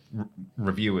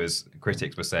reviewers,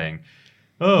 critics were saying,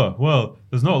 oh, well,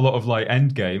 there's not a lot of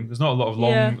end game, there's not a lot of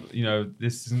long,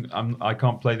 this isn't, I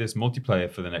can't play this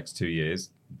multiplayer for the next 2 years,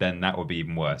 then that would be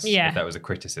even worse if that was a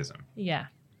criticism. Yeah.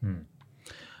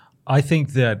 I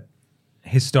think that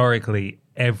historically,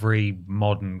 every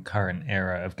modern current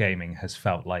era of gaming has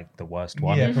felt like the worst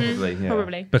one. Yeah, probably. Yeah.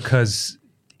 Probably. Because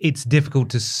it's difficult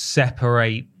to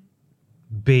separate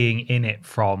being in it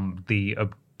from the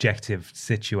objective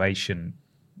situation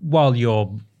while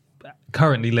you're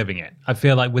currently living it. I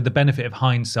feel like with the benefit of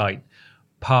hindsight,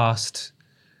 past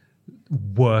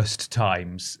worst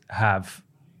times have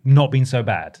not been so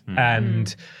bad.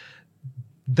 And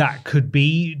that could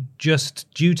be just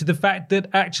due to the fact that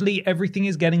actually everything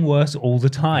is getting worse all the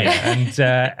time.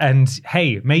 And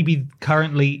hey, maybe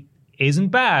currently isn't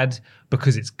bad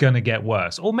because it's going to get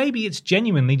worse. Or maybe it's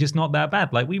genuinely just not that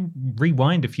bad. We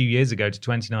rewind a few years ago to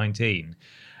 2019,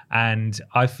 and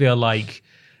I feel like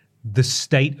the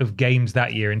state of games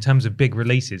that year in terms of big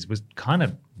releases was kind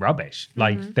of rubbish.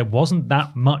 There wasn't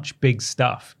that much big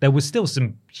stuff. There was still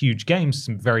some huge games,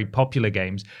 some very popular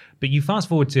games, but you fast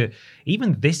forward to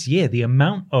even this year, the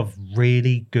amount of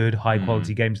really good high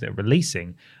quality games that are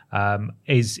releasing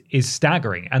is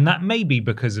staggering. And that may be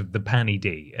because of the Panny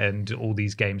D and all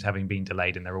these games having been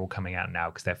delayed, and they're all coming out now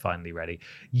because they're finally ready.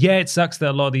 Yeah, it sucks that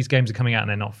a lot of these games are coming out and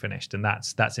they're not finished, and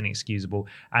that's inexcusable.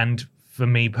 And for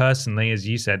me personally, as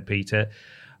you said, Peter,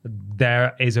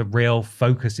 there is a real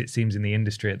focus, it seems, in the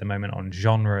industry at the moment on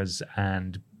genres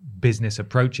and business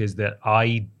approaches that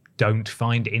I don't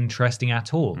find interesting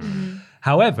at all.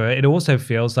 However, it also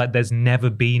feels like there's never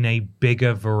been a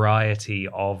bigger variety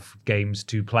of games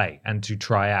to play and to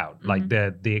try out. Like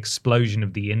the explosion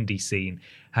of the indie scene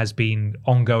has been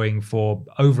ongoing for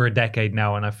over a decade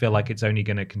now, and I feel like it's only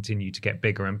going to continue to get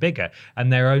bigger and bigger.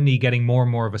 And they're only getting more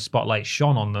and more of a spotlight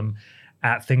shone on them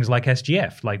at things like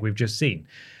SGF, like we've just seen.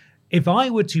 If I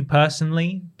were to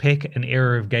personally pick an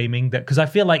era of gaming that, because I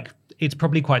feel like it's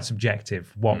probably quite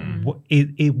subjective. What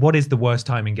is the worst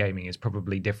time in gaming is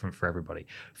probably different for everybody.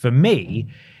 For me,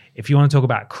 if you want to talk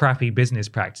about crappy business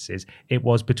practices, it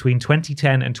was between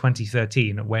 2010 and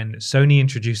 2013 when Sony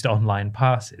introduced online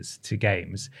passes to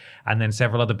games, and then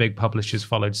several other big publishers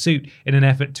followed suit in an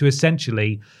effort to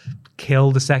essentially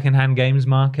kill the secondhand games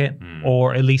market,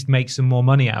 or at least make some more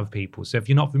money out of people. So if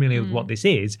you're not familiar with what this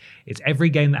is, it's every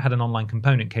game that had an online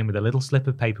component came with a little slip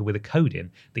of paper with a code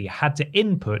in that you had to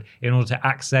input in order to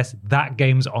access that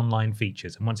game's online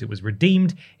features. And once it was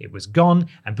redeemed, it was gone.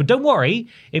 But don't worry,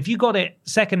 if you got it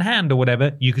secondhand or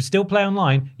whatever, you could still play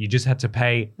online. You just had to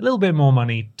pay a little bit more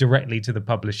money directly to the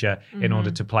publisher in order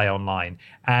to play online.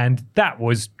 And that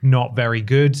was not very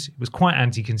good. It was quite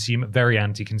anti-consumer, very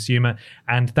anti-consumer.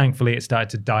 And thankfully, it started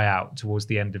to die out towards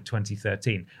the end of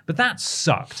 2013. But that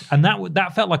sucked. And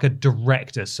that felt like a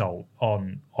direct assault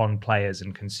on players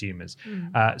and consumers.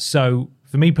 So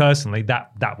for me personally,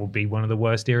 that will be one of the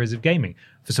worst eras of gaming.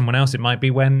 For someone else, it might be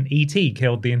when E.T.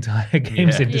 killed the entire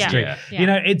games industry. Yeah. You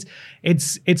know,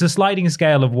 it's a sliding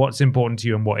scale of what's important to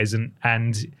you and what isn't.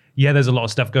 And yeah, there's a lot of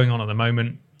stuff going on at the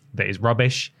moment that is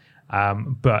rubbish.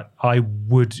 But I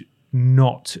would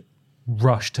not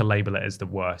rush to label it as the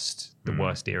worst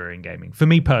era in gaming. For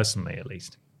me personally, at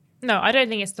least. No, I don't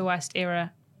think it's the worst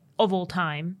era of all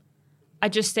time. I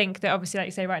just think that obviously, like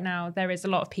you say, right now, there is a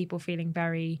lot of people feeling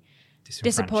very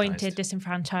disappointed,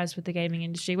 disenfranchised with the gaming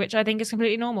industry, which I think is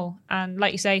completely normal. And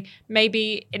like you say,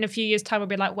 maybe in a few years' time, we'll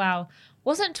be like, wow,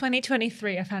 wasn't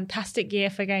 2023 a fantastic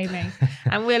year for gaming?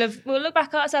 And we'll look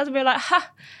back at ourselves and be like,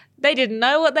 ha, they didn't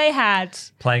know what they had.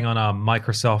 Playing on our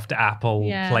Microsoft, Apple,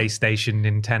 PlayStation,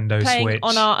 Nintendo Playing Switch.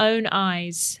 on our own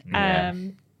eyes.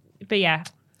 But yeah,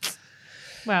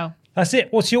 well. That's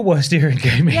it. What's your worst era in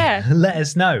gaming? Yeah. Let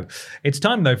us know. It's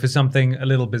time, though, for something a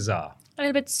little bizarre. A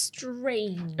little bit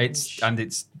strange.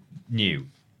 It's new.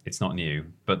 It's not new,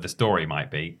 but the story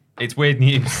might be. It's weird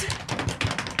news.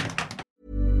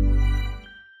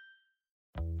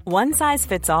 One size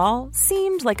fits all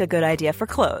seemed like a good idea for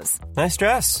clothes. Nice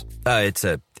dress. It's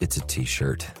a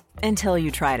t-shirt. Until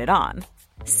you tried it on.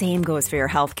 Same goes for your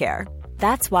healthcare.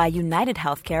 That's why United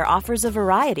Healthcare offers a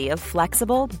variety of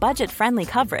flexible, budget-friendly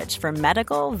coverage for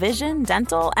medical, vision,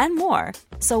 dental, and more.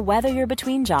 So whether you're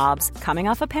between jobs, coming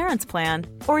off a parent's plan,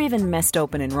 or even missed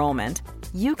open enrollment,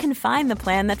 you can find the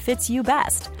plan that fits you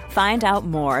best. Find out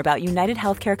more about United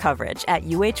Healthcare coverage at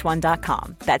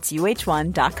uh1.com. That's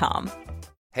uh1.com.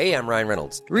 Hey, I'm Ryan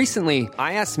Reynolds. Recently,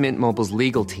 I asked Mint Mobile's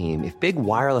legal team if big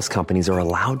wireless companies are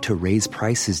allowed to raise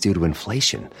prices due to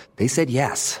inflation. They said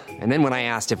yes. And then when I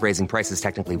asked if raising prices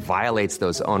technically violates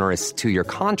those onerous 2-year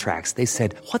contracts, they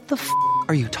said, what the f***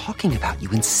 are you talking about,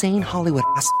 you insane Hollywood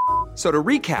ass f- So to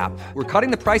recap, we're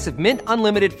cutting the price of Mint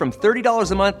Unlimited from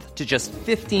 $30 a month to just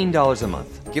 $15 a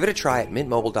month. Give it a try at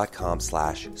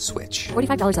mintmobile.com/switch.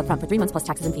 $45 up front for 3 months plus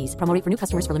taxes and fees. Promo rate for new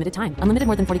customers for limited time. Unlimited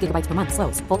more than 40 gigabytes per month.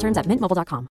 Slows full terms at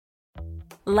mintmobile.com.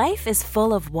 Life is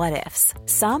full of what-ifs.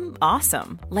 Some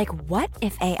awesome, like what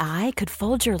if AI could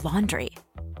fold your laundry?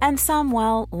 And some,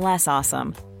 well, less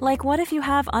awesome, like what if you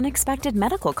have unexpected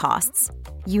medical costs?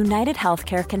 United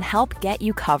Healthcare can help get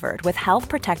you covered with Health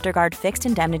Protector Guard fixed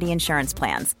indemnity insurance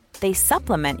plans. They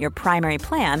supplement your primary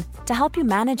plan to help you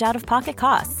manage out-of-pocket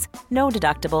costs. No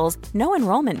deductibles, no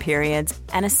enrollment periods,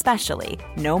 and especially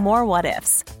no more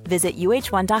what-ifs. Visit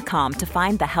uh1.com to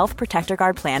find the Health Protector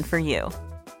Guard plan for you.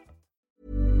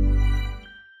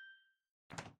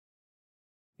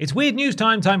 It's weird news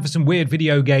time for some weird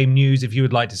video game news. If you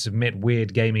would like to submit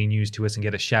weird gaming news to us and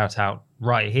get a shout out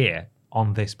right here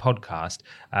on this podcast,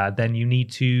 then you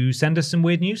need to send us some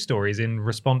weird news stories in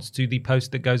response to the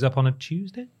post that goes up on a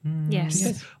Tuesday? Yes.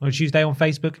 Yeah. On a Tuesday on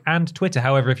Facebook and Twitter.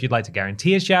 However, if you'd like to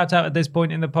guarantee a shout out at this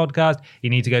point in the podcast,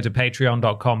 you need to go to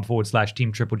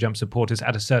patreon.com/Team TripleJump, support us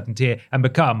at a certain tier and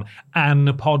become an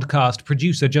podcast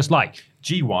producer just like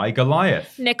GY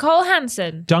Goliath, Nicole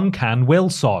Hansen, Duncan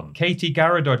Wilson, Katie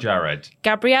Garrido-Jared,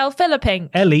 Gabrielle Philippink,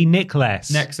 Ellie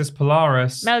Nicholas, Nexus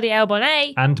Polaris, Melody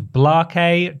Elbonnet, and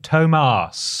Blake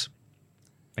Tomas.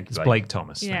 Thank you, It's Blake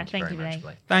Thomas. Yeah, thank you very much,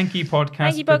 Blake. Thank you, podcast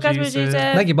Thank you, podcast producer.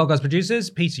 Thank you, podcast producers.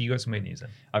 Peter, you got some weird news then?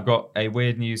 I've got a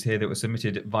weird news here that was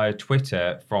submitted via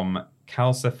Twitter from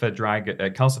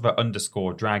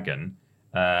Calcifer_Dragon,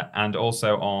 and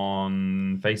also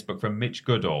on Facebook from Mitch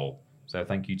Goodall. So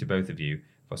thank you to both of you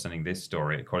for sending this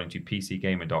story. According to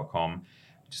PCGamer.com,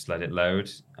 just let it load.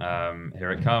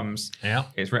 Here it comes. Yeah.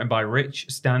 It's written by Rich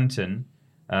Stanton,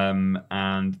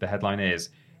 and the headline is,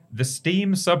 "The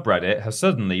Steam subreddit has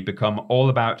suddenly become all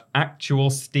about actual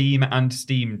Steam and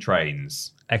Steam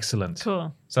trains." Excellent.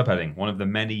 Cool. Subheading, one of the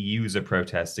many user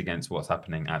protests against what's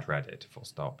happening at Reddit, full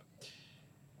stop.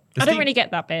 I don't really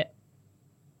get that bit.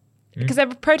 Because they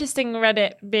were protesting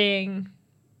Reddit being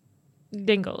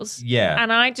dingles. Yeah.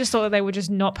 And I just thought they were just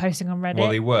not posting on Reddit. Well,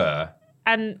 they were.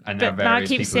 And now but now I various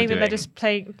keep people seeing are that they're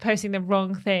doing- just posting the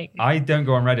wrong thing. I don't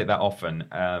go on Reddit that often,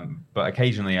 but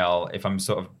occasionally if I'm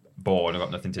sort of bored, I've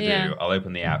got nothing to Yeah. do, I'll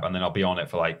open the app and then I'll be on it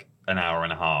for like an hour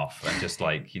and a half and just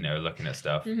like, looking at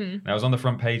stuff. Mm-hmm. And I was on the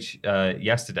front page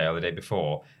yesterday or the day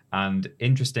before, and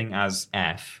interesting as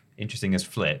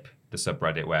Flip, the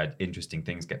subreddit where interesting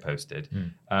things get posted.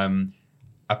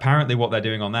 Apparently what they're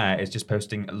doing on there is just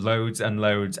posting loads and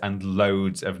loads and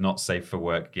loads of not safe for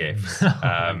work GIFs. Oh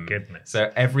my goodness.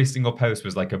 So every single post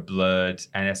was like a blurred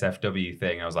NSFW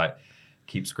thing. I was like,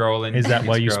 keep scrolling. Is that keep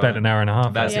why you scrolling. spent an hour and a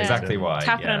half? That's Yeah. exactly why.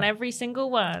 Tapping yeah. on every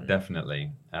single one.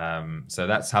 Definitely. So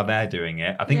that's how they're doing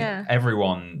it. I think Yeah.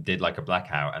 everyone did like a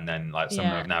blackout, and then like some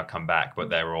Yeah. have now come back, but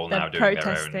they're all They're now doing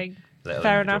protesting. their own little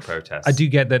Fair individual enough. protests. I do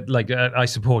get that. Like, I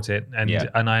support it, and Yeah.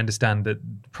 I understand that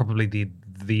probably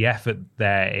the effort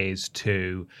there is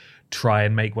to try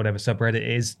and make whatever subreddit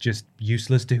is just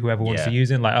useless to whoever wants Yeah. to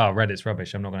use it. Like, oh, Reddit's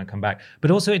rubbish, I'm not going to come back.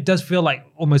 But also, it does feel like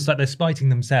almost like they're spiting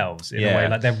themselves in a Yeah. way,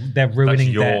 like they're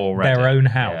ruining your their Reddit. own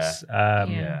house.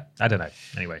 Yeah. I don't know.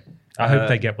 Anyway, I hope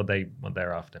they get what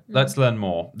they're after. Let's learn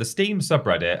more. The Steam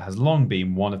subreddit has long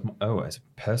been one of it's a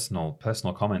personal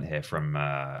comment here from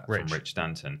Rich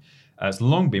Stanton. It's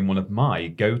long been one of my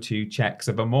go-to checks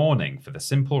of a morning for the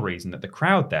simple reason that the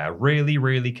crowd there really,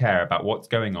 really care about what's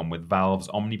going on with Valve's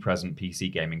omnipresent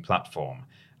PC gaming platform.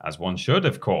 As one should,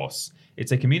 of course.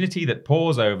 It's a community that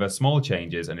pores over small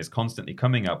changes and is constantly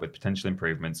coming up with potential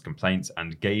improvements, complaints,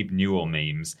 and Gabe Newell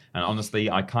memes. And honestly,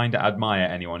 I kinda admire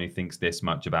anyone who thinks this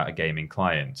much about a gaming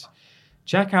client.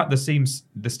 Check out the Steam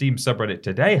subreddit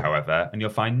today, however, and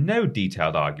you'll find no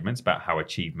detailed arguments about how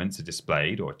achievements are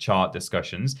displayed or chart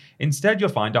discussions. Instead, you'll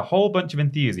find a whole bunch of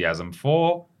enthusiasm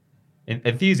for and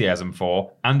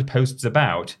posts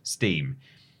about Steam.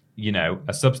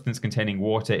 A substance containing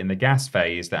water in the gas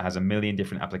phase that has a million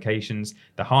different applications,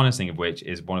 the harnessing of which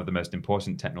is one of the most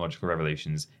important technological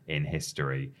revolutions in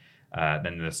history.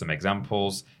 Then there's some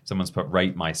examples. Someone's put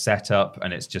rate my setup,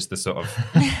 and it's just the sort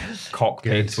of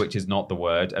cockpit, which is not the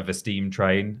word, of a steam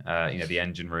train, the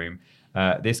engine room.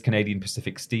 This Canadian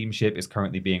Pacific steamship is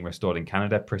currently being restored in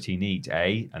Canada. Pretty neat,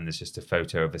 eh? And there's just a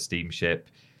photo of a steamship.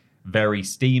 Very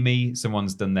steamy.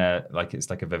 Someone's done it's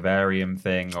like a vivarium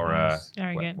thing or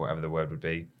whatever the word would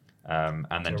be. And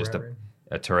then just a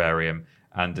terrarium.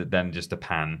 And then just a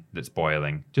pan that's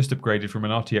boiling. Just upgraded from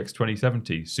an RTX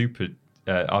 2070 Super...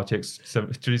 RTX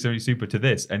 2070 Super to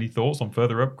this. Any thoughts on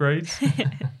further upgrades?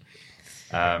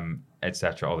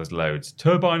 Etc. Oh, there's loads.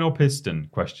 Turbine or piston? ?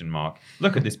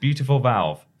 Look at this beautiful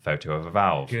valve. Photo of a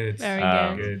valve. Good.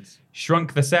 Very good.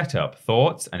 Shrunk the setup.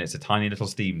 Thoughts? And it's a tiny little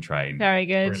steam train. Very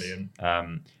good.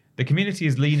 Brilliant. The community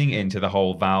is leaning into the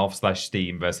whole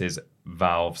Valve/Steam versus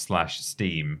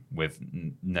Valve/Steam with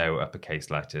no uppercase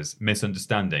letters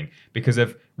misunderstanding because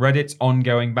of Reddit's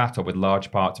ongoing battle with large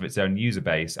parts of its own user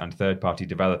base and third-party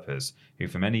developers who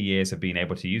for many years have been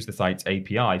able to use the site's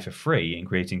API for free in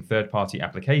creating third-party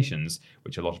applications,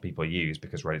 which a lot of people use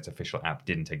because Reddit's official app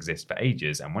didn't exist for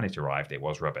ages, and when it arrived, it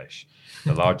was rubbish.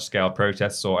 The large-scale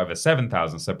protests saw over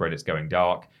 7,000 subreddits going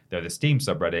dark, though the Steam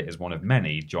subreddit is one of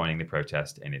many joining the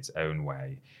protest in its own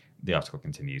way. The article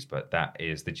continues, but that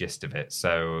is the gist of it.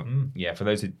 So, for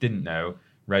those who didn't know,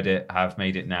 Reddit have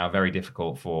made it now very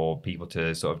difficult for people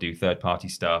to sort of do third-party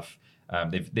stuff.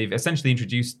 They've essentially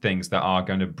introduced things that are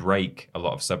going to break a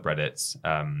lot of subreddits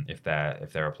if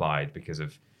they're applied because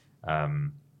of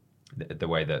the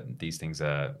way that these things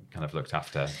are kind of looked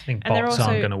after. I think And they're bots also-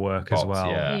 aren't going to work as Bots,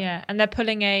 well. Yeah, and they're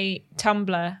pulling a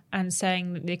Tumblr and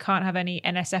saying that they can't have any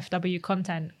NSFW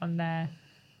content on their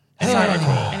site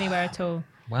anywhere at all.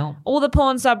 Well, All the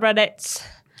porn subreddits.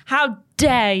 How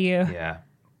dare you? Yeah.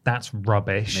 that's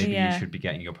rubbish. Maybe Yeah. you should be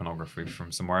getting your pornography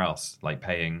from somewhere else, like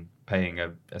paying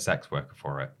a sex worker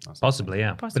for it. or something. Possibly,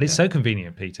 yeah. But Possibly. it's so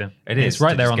convenient, Peter. It is. It's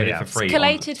right to there just on get the it for apps. free.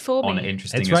 Collated for on me.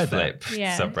 Interesting It's as right there. Flip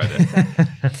Yeah.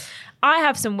 subreddit. I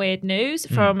have some weird news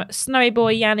from Snowy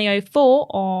Boy Yanni04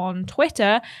 on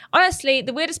Twitter. Honestly,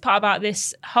 the weirdest part about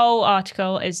this whole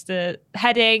article is the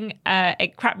heading.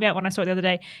 It cracked me up when I saw it the other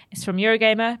day. It's from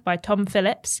Eurogamer by Tom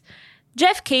Phillips.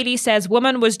 Jeff Keighley says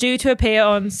woman was due to appear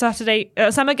on Saturday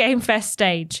Summer Game Fest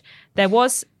stage. There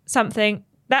was something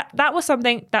that was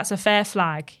something that's a fair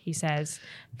flag, he says.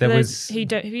 There was who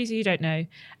don't know.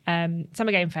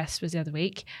 Summer Game Fest was the other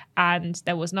week, and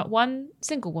there was not one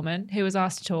single woman who was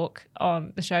asked to talk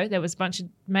on the show. There was a bunch of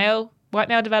white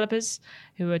male developers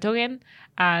who were talking,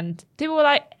 and people were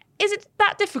like, "Is it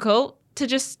that difficult to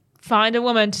just find a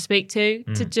woman to speak to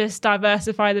just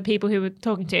diversify the people who were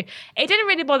talking to?" It didn't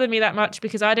really bother me that much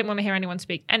because I didn't want to hear anyone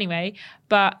speak anyway.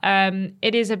 But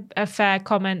it is a fair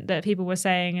comment that people were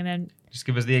saying, and then. Just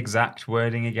give us the exact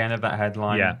wording again of that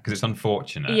headline. Yeah. Because it's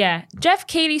unfortunate. Yeah. Jeff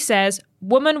Keighley says,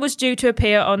 woman was due to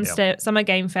appear on Summer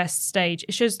Game Fest stage.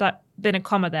 It should have been a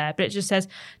comma there, but it just says,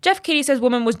 Jeff Keighley says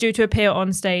woman was due to appear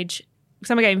on stage,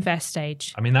 Summer Game Fest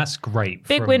stage. I mean, that's great.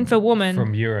 Big win for woman.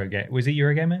 From Eurogame. Was it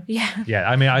Eurogamer? Yeah. Yeah.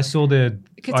 I mean, I saw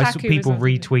people was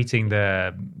retweeting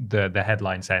the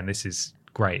headline saying this is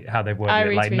great, how they've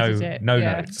worded it, like no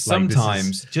notes.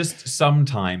 Sometimes, just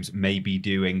sometimes, maybe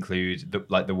do include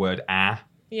the word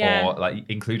or like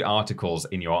include articles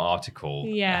in your article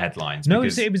headlines. No,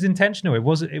 it was intentional. It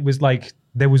was like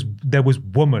there was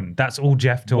woman. That's all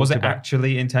Jeff talked about. Was it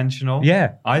actually intentional?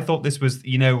 Yeah. I thought this was,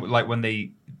 like when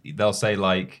they'll say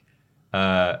like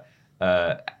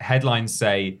headlines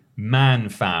say man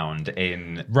found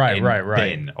in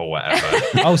bin or whatever.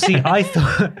 Oh, see, I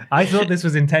thought this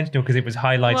was intentional because it was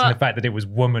highlighting the fact that it was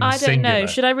woman singular. I don't know.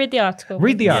 Should I read the article?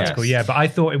 Read the article, yeah. But I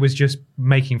thought it was just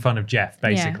making fun of Jeff,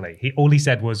 basically. All he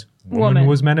said was woman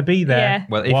was meant to be there. Yeah.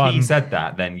 Well, if he said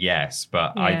that, then yes.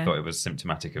 But I thought it was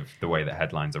symptomatic of the way that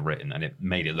headlines are written, and it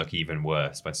made it look even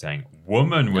worse by saying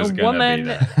woman was going to be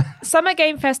there. Summer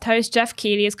Game Fest host Jeff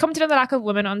Keighley has commented on the lack of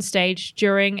women on stage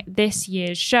during this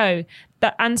year's show.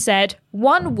 And said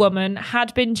one woman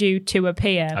had been due to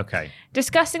appear. Okay.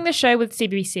 Discussing the show with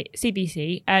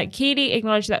CBC, Keighley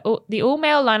acknowledged that the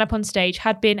all-male lineup on stage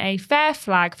had been a fair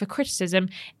flag for criticism,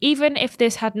 even if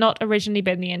this had not originally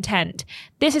been the intent.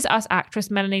 This is Us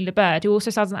actress Melanie LeBird, who also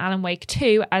stars in Alan Wake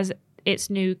 2 as its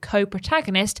new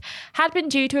co-protagonist, had been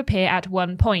due to appear at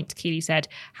one point, Keighley said.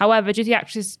 However, due to the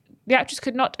actress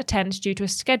could not attend due to a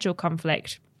schedule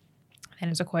conflict. And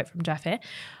there's a quote from Jeff here.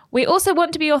 We also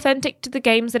want to be authentic to the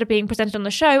games that are being presented on the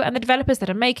show and the developers that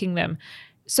are making them.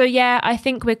 So yeah, I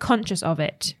think we're conscious of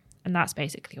it. And that's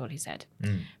basically what he said.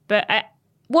 But a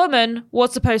woman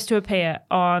was supposed to appear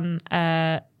on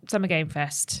Summer Game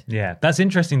Fest. Yeah, that's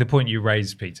interesting, the point you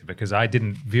raised, Peter, because I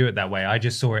didn't view it that way. I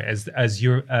just saw it as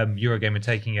Eurogamer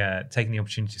taking the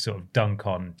opportunity to sort of dunk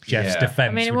on Jeff's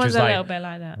defense. I mean, it which was is a little bit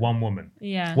like that. One woman.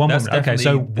 Yeah. One woman. Okay,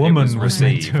 so woman was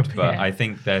received, meant to but I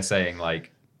think they're saying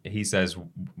like, he says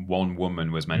one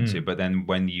woman was meant to, but then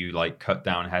when you like cut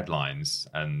down headlines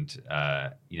and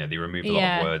they remove a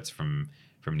lot of words from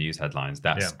news headlines,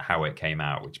 that's how it came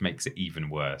out, which makes it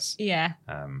even worse. Yeah.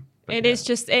 It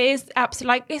is absolutely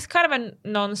like, it's kind of a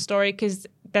non-story because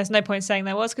there's no point saying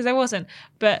there was because there wasn't.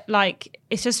 But like,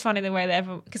 it's just funny the way that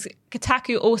everyone, because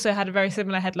Kotaku also had a very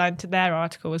similar headline to their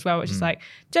article as well, which is like,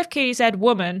 Jeff Keighley said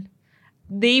woman,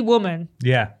 the woman.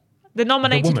 Yeah. The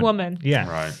nominated woman. Yeah.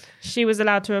 Right. She was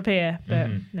allowed to appear, but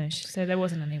no, so there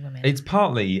wasn't any women. It's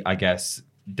partly, I guess,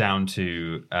 down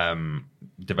to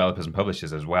developers and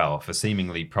publishers as well for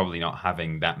seemingly probably not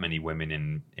having that many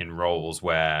women in roles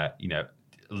where,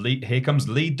 here comes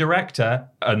lead director,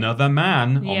 another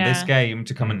man on this game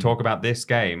to come and talk about this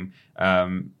game.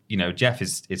 Jeff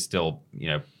is still,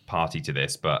 party to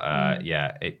this, but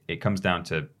it comes down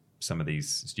to some of these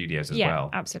studios as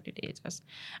well. Yeah, absolutely it does.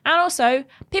 And also,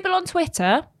 people on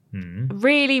Twitter,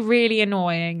 really, really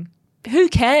annoying. Who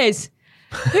cares?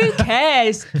 Who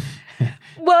cares?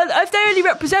 Well, if they only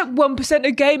represent 1%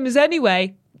 of gamers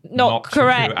anyway. Not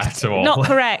correct at all. Not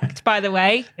correct, by the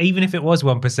way. Even if it was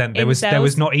 1%, there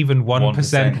was not even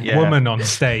 1% woman on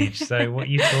stage. So what are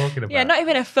you talking about? Yeah, not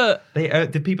even a foot.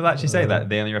 Did people actually say that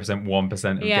they only represent 1%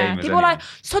 of gamers? People are like,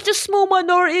 such a small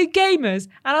minority of gamers,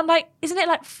 and I'm like, isn't it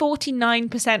like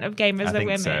 49% of gamers are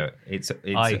women? So. It's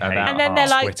I about. And then they're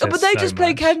like, Twitter but they just play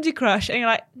much. Candy Crush, and you're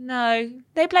like, no,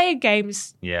 they play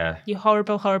games. Yeah. You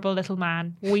horrible, horrible little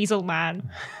man, weasel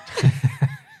man.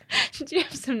 Do you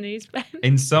have some news, Ben?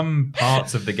 In some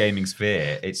parts of the gaming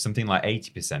sphere, it's something like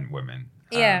 80% women.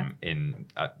 Yeah. In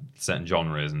certain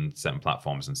genres and certain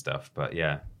platforms and stuff. But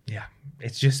yeah. Yeah,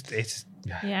 it's.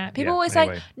 Yeah, people always say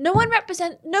anyway. no one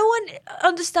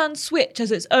understands Switch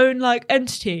as its own like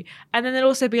entity, and then they'll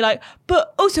also be like,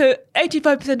 but also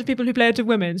 85% of people who play it are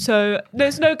women, so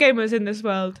there's no gamers in this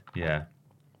world. Yeah.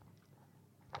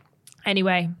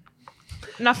 Anyway,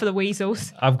 enough of the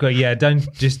weasels. I've got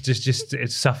don't just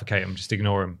it's suffocate them, just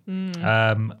ignore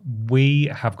them.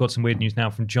 We have got some weird news now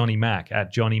from Johnny Mac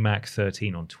at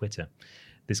JohnnyMac13 on Twitter.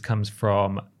 This comes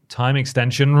from Time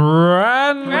Extension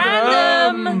Random.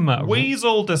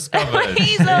 Weasel discovered.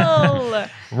 Weasel.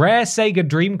 Rare Sega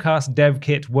Dreamcast dev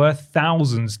kit worth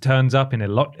thousands turns up in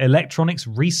electronics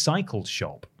recycled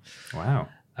shop. Wow.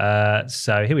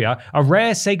 So here we are. A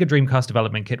rare Sega Dreamcast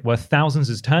development kit worth thousands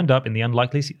has turned up in the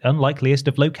unlikeliest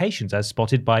of locations, as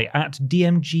spotted by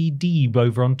 @DMGDeeb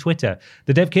over on Twitter.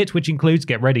 The dev kit, which includes,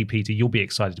 get ready, Peter, you'll be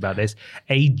excited about this,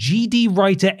 a GD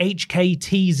Writer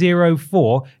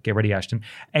HKT04, get ready, Ashton,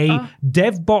 a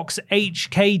DevBox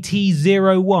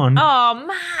HKT01, Oh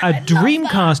man, a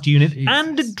Dreamcast unit,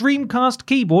 and a Dreamcast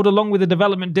keyboard, along with a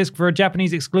development disc for a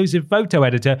Japanese exclusive photo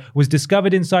editor, was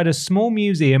discovered inside a small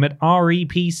museum at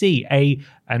REPC,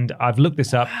 and I've looked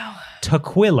this up,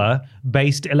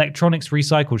 Tukwila-based electronics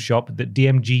recycle shop that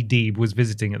DMG Deeb was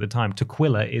visiting at the time.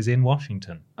 Tukwila is in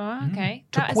Washington. Oh, okay.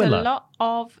 That is a Tukwila. lot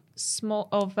of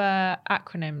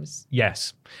acronyms.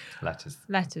 Yes.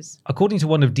 Letters. According to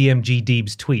one of DMG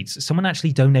Deeb's tweets, someone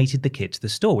actually donated the kit to the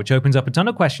store, which opens up a ton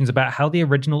of questions about how the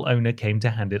original owner came to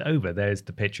hand it over. There's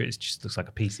the picture. It just looks like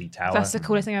a PC tower. That's the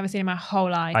coolest thing I've ever seen in my whole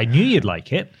life. I knew you'd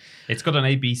like it. It's got an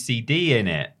ABCD in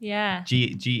it. Yeah.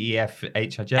 G, E, F,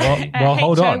 H, I, J. Well,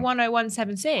 hold on.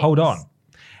 HO10176. Hold on.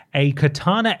 A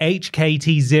Katana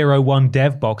HKT01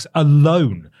 dev box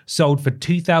alone sold for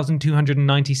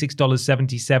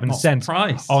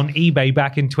 $2,296.77 on eBay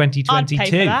back in 2022. I'd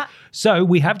pay for that. So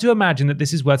we have to imagine that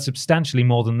this is worth substantially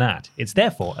more than that. It's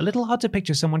therefore a little hard to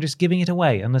picture someone just giving it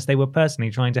away unless they were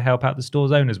personally trying to help out the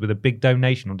store's owners with a big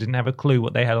donation or didn't have a clue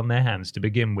what they had on their hands to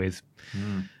begin with.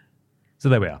 So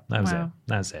there we are. That was it.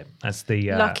 That's it. That's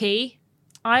the... Lucky.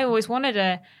 I always wanted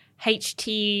a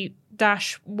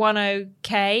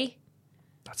HT-10K.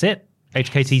 That's it.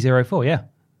 HKT04, yeah.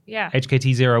 Yeah.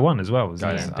 HKT01 as well.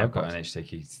 Guys, I've got an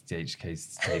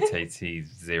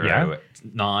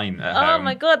HKT09 at home. Oh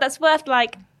my god, that's worth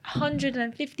like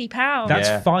 £150.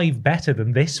 That's 5 better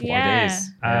than this one. Yeah. It is.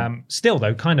 Still,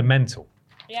 though, kind of mental.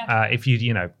 Yeah. If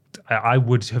I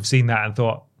would have seen that and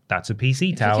thought, that's a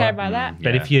PC tower. You care about that.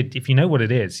 But if you know what it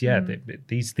is,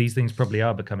 these things probably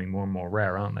are becoming more and more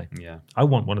rare, aren't they? Yeah. I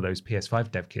want one of those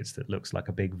PS5 dev kits that looks like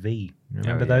a big V.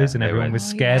 Remember those? And everyone was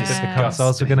scared that the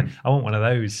consoles were going to... I want one of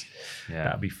those. Yeah.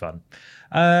 That'd be fun.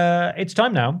 It's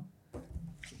time now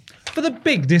for the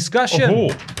big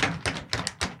discussion.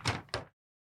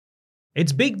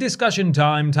 It's big discussion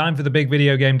time. Time for the big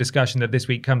video game discussion that this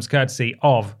week comes courtesy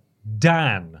of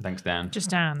Dan. Thanks, Dan. Just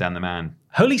Dan. Dan the man.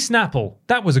 Holy Snapple,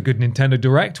 that was a good Nintendo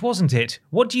Direct, wasn't it?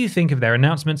 What do you think of their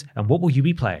announcements and what will you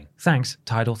be playing? Thanks,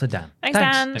 Tired Author Dan. Thanks,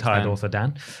 Dan. Tired Author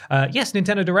Dan. Yes,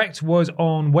 Nintendo Direct was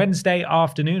on Wednesday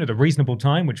afternoon at a reasonable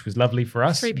time, which was lovely for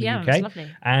us. 3 p.m. in the UK. It's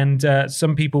lovely. And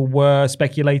some people were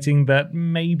speculating that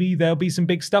maybe there'll be some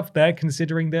big stuff there,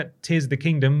 considering that Tears of the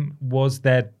Kingdom was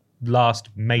their last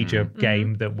major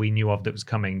game that we knew of that was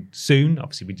coming soon.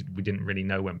 Obviously, we didn't really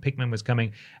know when Pikmin was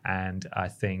coming. And I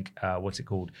think,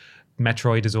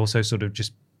 Metroid is also sort of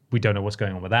just, we don't know what's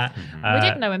going on with that. We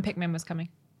did know when Pikmin was coming.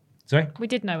 Sorry? We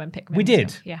did know when Pikmin We was did?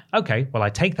 coming. Yeah. Okay, well, I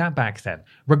take that back then.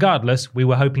 Regardless, we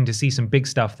were hoping to see some big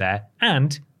stuff there.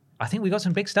 And I think we got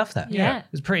some big stuff there. Yeah. It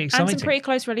was pretty exciting. And some pretty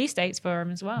close release dates for them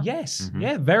as well. Yes.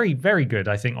 Yeah, very, very good,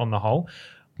 I think, on the whole.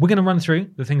 We're going to run through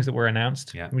the things that were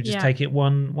announced. Yeah. We just Yeah. take it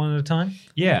one at a time.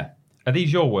 Yeah. Are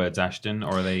these your words, Ashton,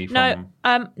 or are they from...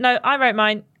 No, I wrote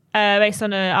mine based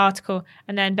on an article,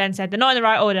 and then Ben said they're not in the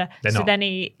right order. They're so not. then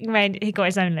he got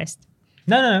his own list.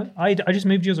 No. I just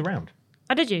moved yours around.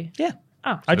 Oh, did you? Yeah.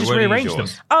 Oh. I just were these rearranged them.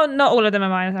 yours? Oh, not all of them are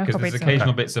mine. I've Because copied there's some.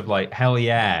 occasional bits of like hell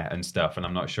yeah and stuff, and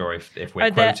I'm not sure if we're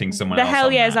Oh, quoting someone the else. hell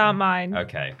on yeahs that. aren't mine.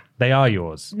 Okay. They are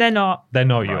yours. They're not. They're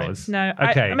not Right. yours. No.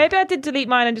 Okay. Maybe I did delete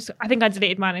mine and I think I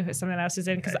deleted mine and put something else's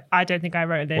in because I don't think I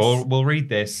wrote this. We'll read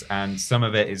this, and some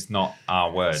of it is not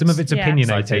our words. Some of it's Yeah.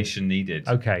 opinionated. citation needed.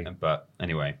 Okay. But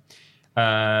anyway.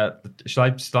 Shall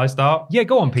I start? Yeah,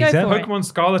 go on, Peter. for it. Pokemon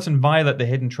Scarlet and Violet, the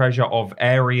hidden treasure of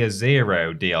Area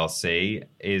Zero DLC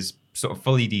is sort of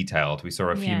fully detailed. We saw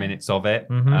a few Yeah. minutes of it.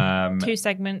 Mm-hmm. 2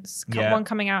 segments, Yeah. one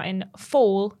coming out in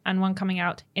fall and one coming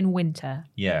out in winter.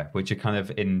 Yeah, which are kind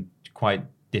of in quite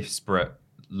disparate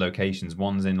locations.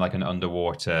 One's in like an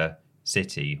underwater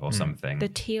city or something. The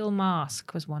Teal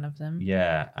Mask was one of them.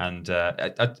 Yeah, and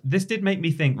this did make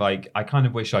me think, like, I kind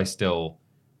of wish I still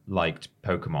liked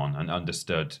Pokemon and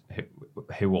understood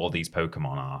who all these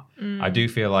Pokemon are. I do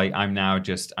feel like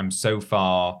I'm so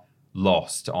far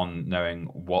lost on knowing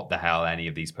what the hell any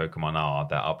of these Pokemon are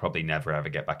that I'll probably never ever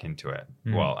get back into it.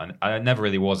 Well, and I never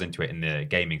really was into it in the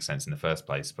gaming sense in the first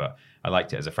place, but I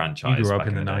liked it as a franchise. You grew up back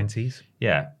in the day. 90s.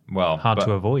 Yeah, well, Hard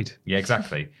to avoid. Yeah,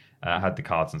 exactly. I had the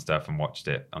cards and stuff and watched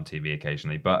it on TV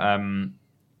occasionally, but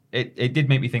it did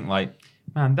make me think like,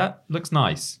 man, that looks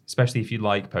nice, especially if you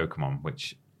like Pokemon,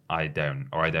 which I don't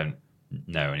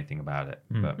know anything about it.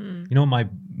 But You know what my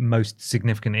most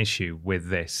significant issue with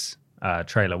this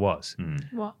trailer was?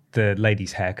 What? The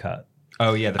lady's haircut.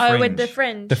 oh yeah, the fringe. With the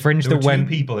fringe. The fringe There that were two went...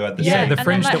 people who had the Yeah, same. the and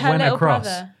fringe then, like, that her went little across.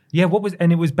 brother. Yeah,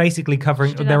 and it was basically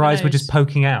covering, did their have eyes were nose. just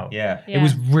poking out. Yeah. It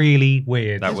was really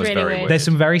weird. That was really very weird. weird. There's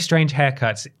some very strange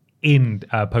haircuts in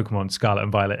Pokemon Scarlet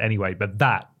and Violet anyway, but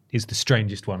that is the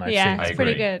strangest one I've seen. Yeah, I it's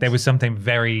pretty agree. good. There was something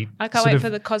very I can't wait for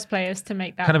the cosplayers to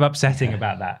make that. kind of upsetting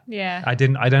about that. Yeah. I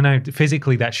don't know.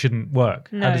 Physically, that shouldn't work.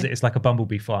 How No. does it? It's like a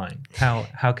bumblebee flying.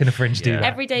 How can a fringe do Yeah.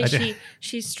 that? Every day I don't-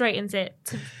 she straightens it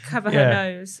to cover Yeah.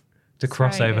 her nose. to It's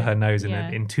cross very over good. her nose Yeah.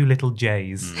 in two little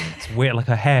J's. It's weird, like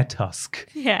a hair tusk.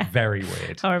 Yeah. Very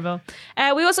weird. Horrible.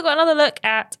 We also got another look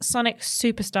at Sonic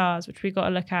Superstars, which we got a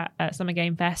look at Summer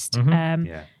Game Fest.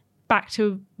 Yeah. Back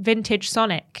to vintage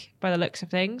Sonic by the looks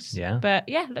of things. Yeah. But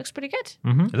yeah, looks pretty good.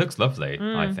 It looks lovely,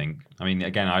 I think. I mean,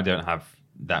 again, I don't have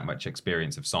that much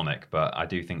experience of Sonic, but I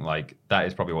do think like that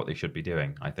is probably what they should be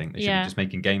doing. I think they should Yeah. be just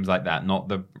making games like that, not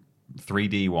the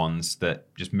 3D ones that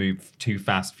just move too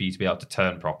fast for you to be able to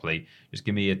turn properly. Just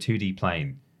give me a 2D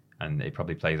plane and it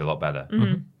probably plays a lot better.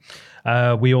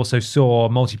 We also saw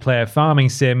multiplayer farming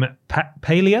sim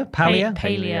Palia,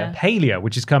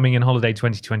 which is coming in holiday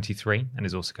 2023 and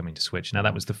is also coming to Switch. Now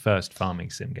that was the first farming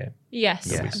sim game. Yes.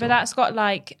 Yeah, we But saw. that's got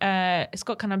like, it's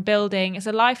got kind of building. It's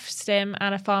a life sim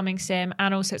and a farming sim.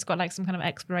 And also it's got like some kind of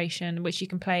exploration, which you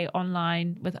can play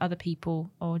online with other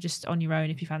people or just on your own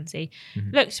if you fancy.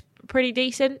 Looks pretty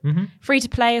decent. Free to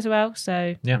play as well.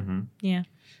 So Yeah. yeah.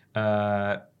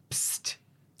 Psst.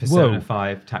 Persona Whoa.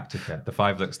 5 Tactica. The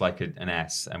 5 looks like an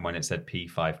S, and when it said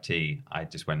P5T, I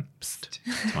just went psst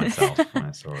to myself when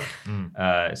I saw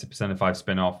it. It's a Persona 5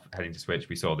 spin-off heading to Switch.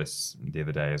 We saw this the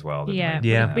other day as well. Didn't Yeah.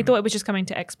 we? Yeah. We thought it was just coming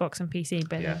to Xbox and PC,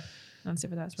 but Yeah. answer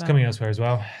for that as well. It's coming elsewhere as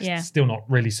well. Yeah. Still not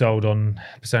really sold on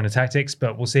Persona Tactics,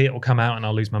 but we'll see. It will come out and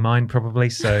I'll lose my mind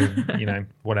probably. So,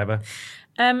 whatever.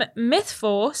 Myth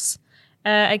Force,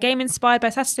 a game inspired by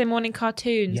Saturday morning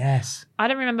cartoons. Yes. I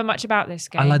don't remember much about this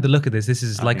game. I like the look of this. This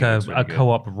is I like think it a looks really good.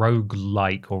 co-op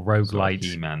roguelike or Sort of roguelite.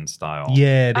 He-Man style.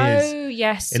 Yeah, it is. Oh,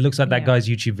 yes. It looks like that Yeah. guy's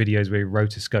YouTube videos where he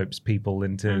rotoscopes people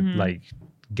into like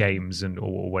games and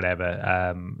or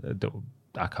whatever.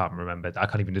 I can't remember. I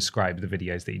can't even describe the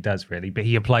videos that he does really, but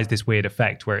he applies this weird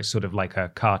effect where it's sort of like a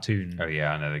cartoon. Oh,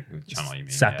 yeah, I know the channel you mean.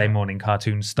 Saturday yeah. morning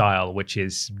cartoon style, which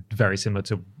is very similar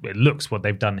to it looks what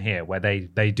they've done here, where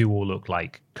they do all look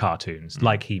like cartoons,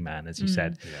 like He-Man, as you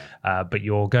said. But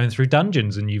you're going through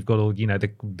dungeons and you've got all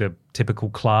the typical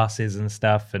classes and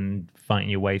stuff, and fighting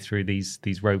your way through these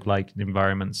roguelike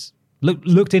environments.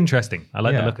 Looked interesting. I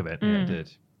like the look of it. Yeah, it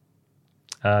did.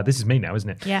 This is me now, isn't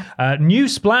it? Yeah. New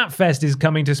Splatfest is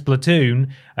coming to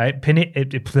Splatoon.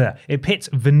 It pits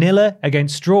vanilla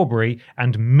against strawberry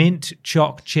and mint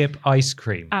choc chip ice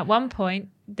cream. At one point,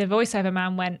 the voiceover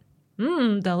man went,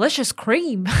 delicious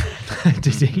cream.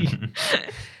 Did he?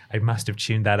 I must have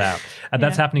tuned that out. And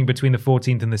that's happening between the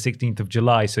 14th and the 16th of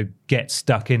July. So get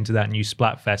stuck into that new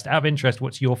Splatfest. Out of interest,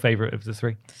 what's your favourite of the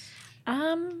three?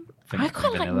 I quite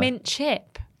like vanilla. mint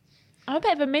chip. I'm a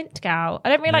bit of a mint gal. I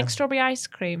don't really like strawberry ice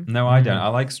cream. No, I don't. I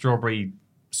like strawberry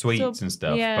sweets So- and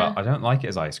stuff, yeah. but I don't like it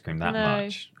as ice cream that No.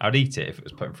 much. I'd eat it if it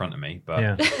was put in front of me, but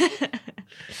Yeah.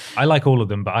 I like all of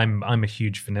them, but I'm a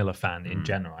huge vanilla fan in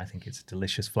general. I think it's a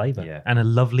delicious flavour Yeah. and a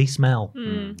lovely smell.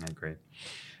 Hmm. I agree.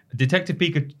 Detective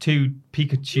Pikachu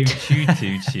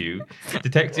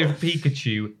Detective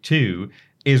Pikachu 2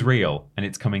 is real, and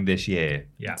it's coming this year.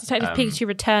 Yeah. Detective Pikachu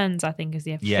Returns, I think, is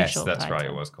the official Yes, that's title. right.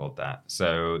 It was called that.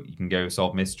 So you can go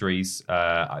solve mysteries.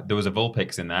 There was a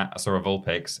Vulpix in that. I saw a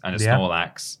Vulpix and a Yeah.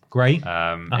 Snorlax. Great. In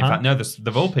fact, no,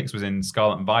 the Vulpix was in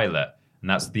Scarlet and Violet, and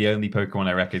that's the only Pokemon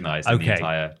I recognized in the Okay.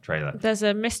 entire trailer. There's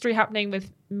a mystery happening with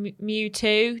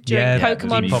Mewtwo during Yeah,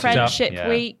 Pokemon he popped up, Friendship yeah.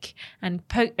 Week, and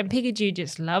Pikachu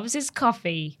just loves his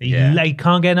coffee. He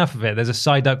can't get enough of it. There's a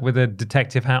Psyduck with a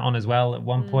detective hat on as well at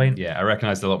one point. Yeah, I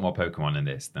recognized a lot more Pokemon in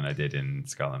this than I did in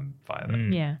Scarlet and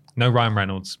Violet. Yeah. No Ryan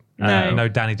Reynolds. No. No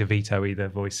Danny DeVito either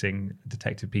voicing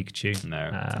Detective Pikachu.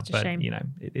 No. Such a but, shame.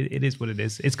 it is what it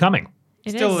is. It's coming.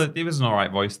 It was an all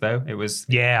right voice, though. It was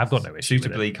I've got no issue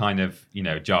suitably with it. kind of,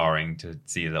 jarring to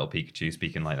see a little Pikachu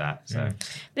speaking like that. So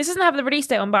This doesn't have the release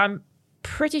date on, but I'm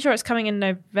pretty sure it's coming in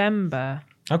November.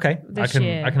 Okay, this I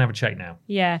year. can have a check now.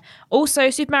 Yeah. Also,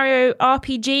 Super Mario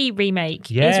RPG remake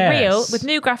Yes. is real with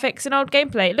new graphics and old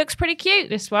gameplay. It looks pretty cute,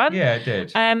 this one. yeah, it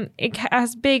did. It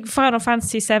has big Final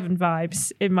Fantasy VII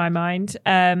vibes in my mind.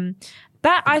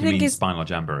 That I think is Spinal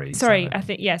Jamboree. Sorry, Simon. I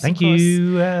think yes. Thank of course.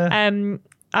 you.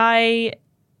 I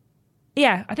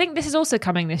think this is also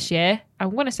coming this year. I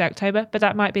want to say October, but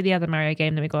that might be the other Mario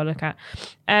game that we got to look at.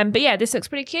 But yeah, this looks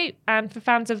pretty cute. And for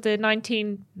fans of the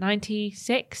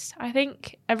 1996, I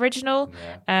think, original,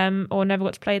 or never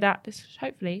got to play that, this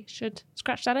hopefully should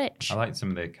scratch that itch. I like some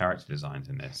of the character designs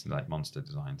in this, like monster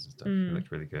designs and stuff. It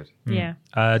looked really good. Yeah.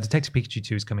 Detective Pikachu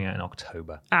 2 is coming out in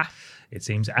October. It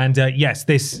seems. And yes,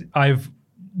 I've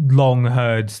long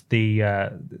heard the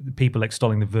people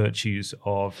extolling the virtues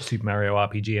of Super Mario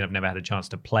RPG, and I've never had a chance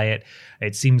to play it.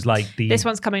 It seems like This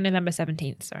one's coming November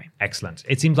 17th, sorry. Excellent.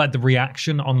 It seems like the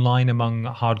reaction online among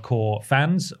hardcore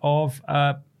fans of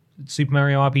Super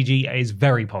Mario RPG is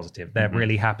very positive. They're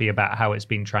really happy about how it's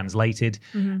been translated,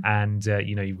 and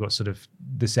you've got sort of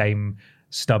the same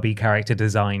stubby character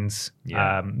designs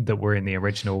that were in the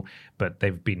original, but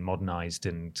they've been modernized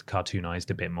and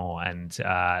cartoonized a bit more. And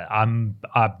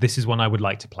this is one I would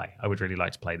like to play. I would really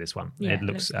like to play this one. Yeah, it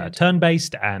looks good.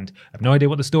 turn-based, and I have no idea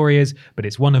what the story is, but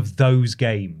it's one of those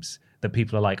games that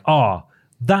people are like,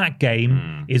 that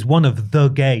game is one of the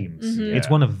games. It's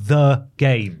one of the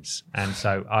games. And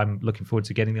so I'm looking forward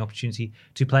to getting the opportunity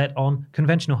to play it on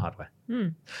conventional hardware.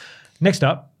 Next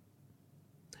up,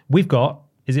 we've got...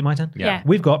 Is it my turn? Yeah.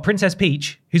 We've got Princess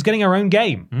Peach, who's getting her own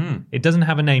game. It doesn't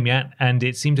have a name yet, and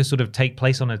it seemed to sort of take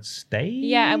place on a stage.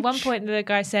 Yeah, at one point the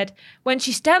guy said, when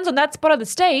she stands on that spot on the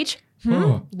stage,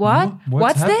 what?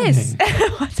 What's this?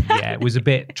 What's happening? Yeah, it was a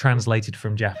bit translated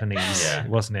from Japanese,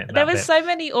 wasn't it? There was so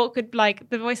many awkward, like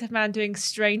the voice of man doing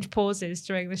strange pauses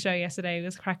during the show yesterday. It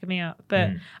was cracking me up. But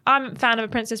I'm a fan of a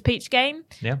Princess Peach game.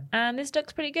 Yeah. And this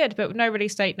looks pretty good, but no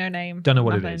release date, no name. Don't know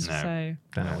what nothing, it is. No. So.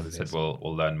 Don't know what it Said is. we'll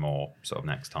learn more sort of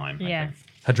next time. Yeah. I think.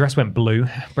 Her dress went blue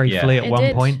briefly at It one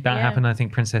did, point. That yeah. happened. I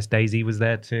think Princess Daisy was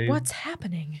there too. What's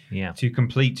happening? Yeah. To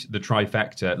complete the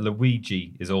trifecta,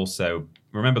 Luigi is also...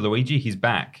 Remember Luigi? He's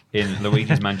back in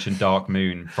Luigi's Mansion Dark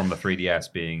Moon from the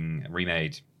 3DS being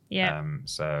remade. Yeah.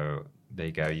 So there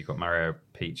you go. You've got Mario,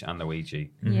 Peach, and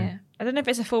Luigi. Yeah. I don't know if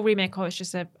it's a full remake or it's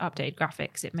just a updated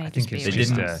graphics. It may I just think be it's a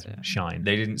just remaster. shine.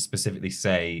 They didn't specifically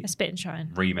say A spit and shine.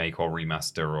 remake or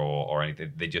remaster or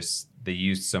anything. They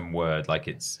used some word like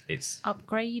it's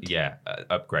Upgrade.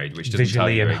 upgrade, which doesn't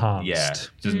Visually tell you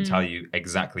enhanced. doesn't tell you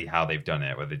exactly how they've done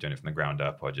it, whether they've done it from the ground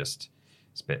up or just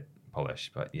spit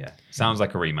polish. But yeah, sounds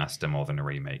like a remaster more than a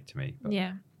remake to me. But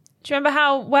Yeah. Do you remember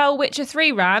how well Witcher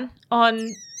 3 ran on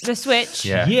the Switch?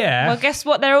 Yeah. Yeah. Well, guess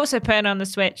what they're also putting on the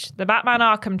Switch? The Batman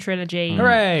Arkham trilogy.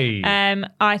 Hooray!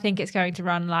 I think it's going to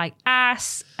run like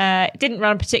ass. It didn't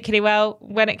run particularly well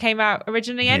when it came out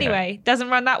originally anyway. Doesn't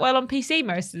run that well on PC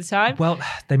most of the time. Well,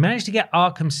 they managed to get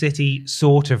Arkham City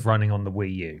sort of running on the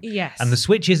Wii U. Yes. And the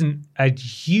Switch isn't a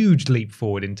huge leap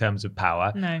forward in terms of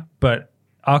power. No. But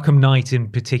Arkham Knight in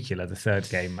particular, the third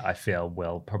game, I feel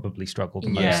will probably struggle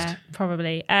the Yeah, most.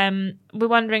 probably. We're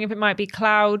wondering if it might be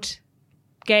cloud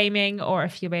gaming or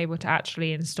if you're able to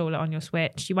actually install it on your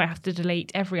Switch. You might have to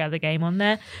delete every other game on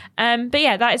there. But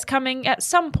yeah, that is coming at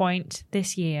some point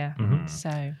this year.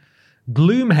 So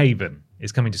Gloomhaven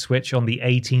is coming to Switch on the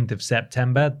 18th of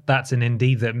September. That's an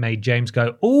indie that made James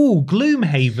go, "Ooh,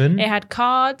 Gloomhaven." it had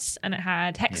cards and it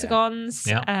had hexagons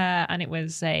Yeah. and it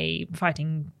was a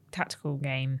fighting tactical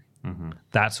game.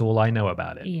 That's all I know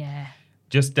about it. Yeah.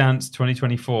 Just Dance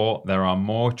 2024, there are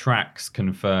more tracks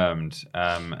confirmed,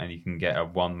 and you can get a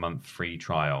 1 month free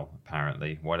trial,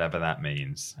 apparently, whatever that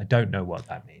means. I don't know what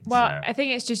that means. Well, No. I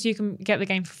think it's just you can get the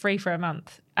game for free for a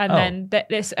month. And Oh. then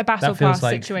it's a battle That feels pass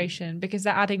like- situation because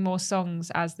they're adding more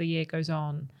songs as the year goes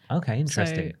on. Okay,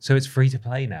 interesting. So it's free to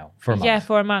play now for a month. Yeah,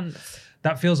 for a month.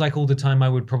 That feels like all the time I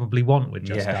would probably want with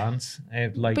Just Yeah. Dance.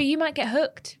 Like But you might get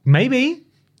hooked. maybe.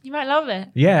 You might love it.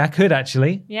 Yeah, I could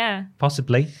actually. Yeah.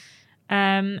 Possibly.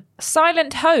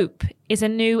 Silent Hope is a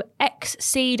new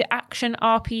X-Seed action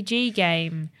RPG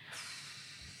game.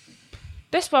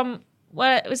 This one,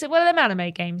 was it one of them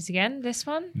anime games again? This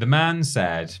one? The man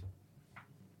said,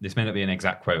 this may not be an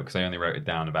exact quote because I only wrote it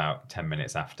down about 10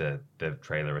 minutes after the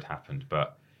trailer had happened,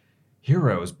 but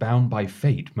heroes bound by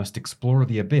fate must explore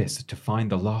the abyss to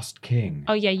find the lost king.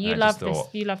 Oh yeah, you And I love just this. thought,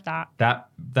 You love that.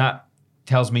 That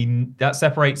tells me that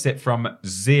separates it from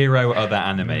 0 other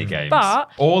anime games. But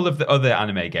all of the other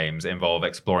anime games involve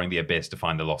exploring the abyss to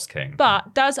find the lost king.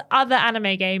 But does other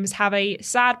anime games have a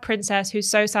sad princess who's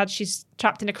so sad she's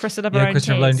trapped in a crystal of her own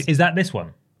tears? Is that this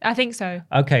one? I think so.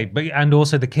 Okay, but and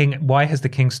also the king. Why has the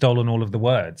king stolen all of the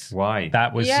words? Why?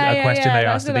 That was a question they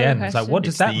asked at the end. It's like, what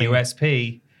does that mean?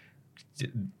 USP.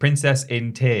 Princess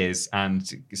in tears and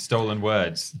stolen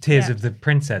words. Tears of the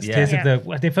princess. Yeah. Tears of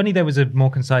the. If only there was a more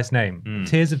concise name.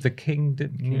 Tears of the king.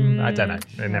 I don't know.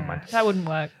 Never mind. That wouldn't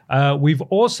work. We've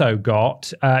also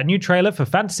got a new trailer for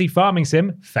fantasy farming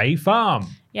sim Fae Farm.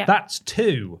 Yeah. That's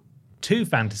two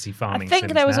fantasy farming sims. I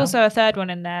think there was now. also a third one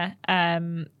in there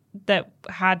that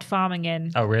had farming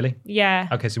in. Oh, really? Yeah.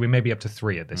 Okay, so we may be up to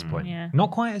 3 at this point. Yeah.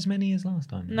 Not quite as many as last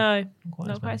time. No,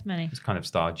 not quite as many. It's kind of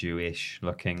Stardew-ish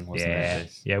looking, wasn't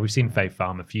it? Yeah, we've seen Fae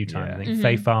Farm a few times. Yeah. I think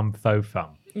Fae Farm, Faux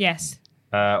Farm. Yes.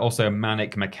 Also,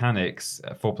 Manic Mechanics,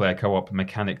 a 4-player co-op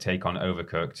mechanic take on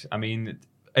Overcooked. I mean,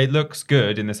 it looks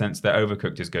good in the sense that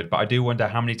Overcooked is good, but I do wonder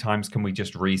how many times can we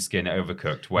just reskin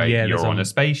Overcooked where you're on a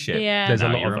spaceship? Yeah. There's a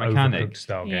now lot you're of a mechanic Overcooked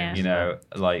style Yeah. games. You know,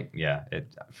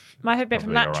 My favorite bit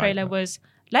from that trailer was,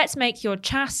 let's make your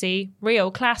chassis real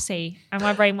classy. And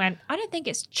my brain went, I don't think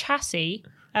it's chassis,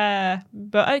 but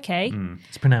okay.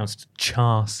 It's pronounced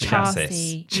chassis.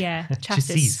 Chassis. Yeah,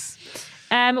 chassis.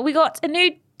 Chassis. We got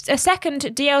a second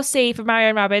DLC for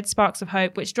Mario & Rabbids Sparks of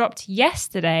Hope, which dropped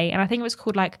yesterday, and I think it was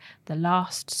called like The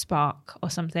Last Spark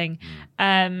or something.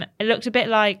 It looked a bit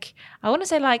like, I want to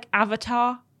say like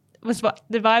Avatar was what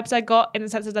the vibes I got, in the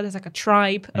sense that there's like a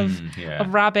tribe of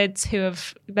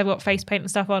rabbids they've got face paint and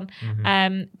stuff on.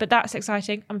 But that's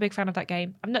exciting. I'm a big fan of that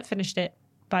game. I've not finished it,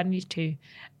 but I need to.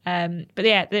 But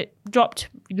yeah, it dropped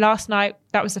last night.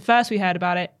 That was the first we heard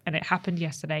about it, and it happened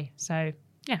yesterday. So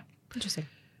yeah, interesting.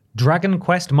 Dragon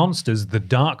Quest Monsters The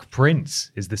Dark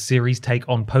Prince is the series take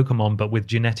on Pokemon, but with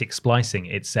genetic splicing,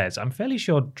 it says. I'm fairly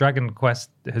sure Dragon Quest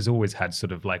has always had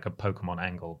sort of like a Pokemon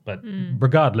angle, but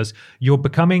regardless, you're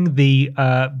becoming the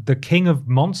king of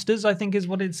monsters, I think is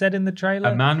what it said in the trailer.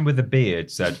 A man with a beard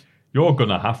said, "You're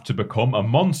gonna have to become a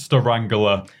monster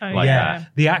wrangler."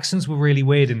 That. The accents were really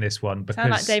weird in this one. Because,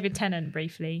 Sound like David Tennant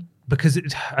briefly. Because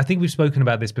I think we've spoken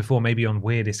about this before, maybe on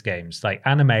Weirdest Games. Like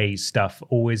anime stuff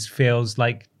always feels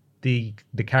like the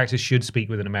characters should speak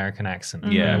with an American accent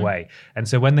in a way. And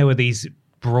so when there were these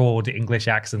broad English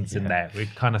accents in there,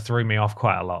 it kind of threw me off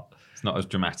quite a lot. It's not as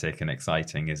dramatic and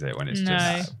exciting, is it, when it's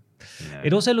just...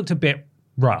 It also looked a bit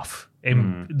rough.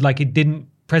 Like it didn't,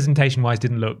 presentation-wise,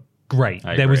 didn't look great.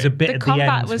 There was a bit at the end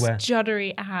combat was where...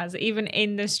 juddery as, even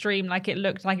in the stream, like it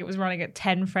looked like it was running at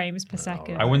 10 frames per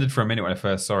second. I wondered for a minute when I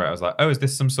first saw it, I was like, oh, is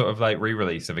this some sort of like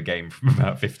re-release of a game from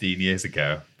about 15 years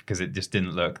ago? Because it just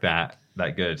didn't look that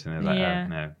good. And they're like, oh,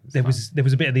 no. There was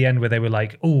a bit at the end where they were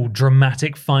like, oh,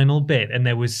 dramatic final bit. And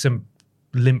there was some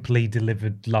limply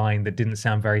delivered line that didn't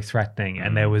sound very threatening.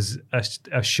 And there was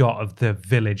a shot of the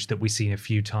village that we see a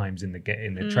few times in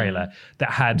the trailer that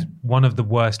had one of the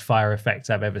worst fire effects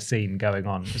I've ever seen going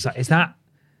on. It's like, is that...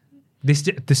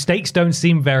 the stakes don't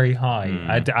seem very high.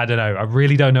 I don't know. I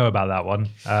really don't know about that one.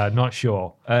 Not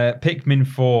sure. Pikmin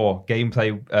 4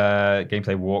 gameplay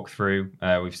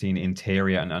walkthrough. We've seen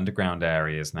interior and underground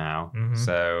areas now.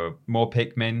 So more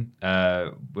Pikmin.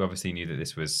 We obviously knew that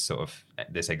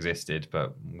this existed,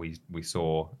 but we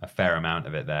saw a fair amount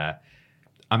of it there.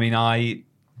 I mean, I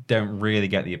don't really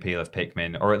get the appeal of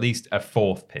Pikmin, or at least a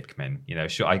 4th Pikmin. You know,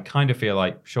 I kind of feel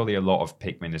like surely a lot of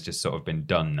Pikmin has just sort of been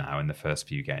done now in the first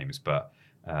few games. But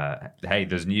hey,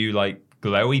 there's new like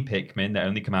glowy Pikmin that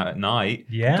only come out at night.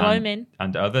 Yeah, Glowmin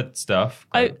and other stuff.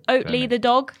 Oatly the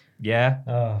dog. Yeah,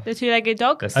 the 2-legged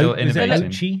dog. They're still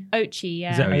innovating. Oatchi,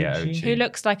 yeah. Is it Oatchi? Who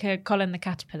looks like a Colin the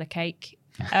Caterpillar cake.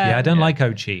 I don't like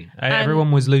Oatchi.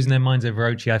 Everyone was losing their minds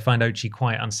over Oatchi. I find Oatchi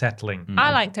quite unsettling.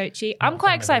 I liked Oatchi. I'm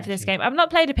quite excited for this game. I've not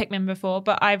played a Pikmin before,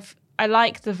 but I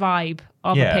like the vibe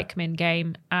of a Pikmin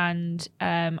game, and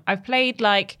I've played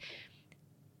like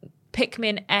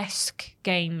Pikmin-esque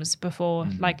games before.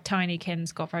 Like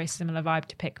Tinykins got very similar vibe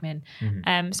to Pikmin.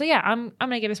 So yeah, I'm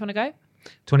gonna give this one a go.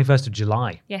 21st of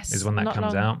July is when that not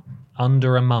comes long. out.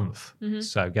 Under a month.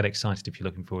 So get excited if you're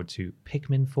looking forward to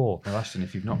Pikmin 4. Well, Ashton,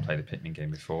 if you've not played a Pikmin game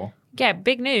before... Yeah,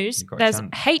 big news. There's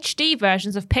HD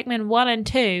versions of Pikmin 1 and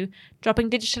 2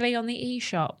 dropping digitally on the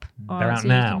eShop. They're out so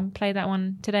now. You can play that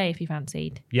one today if you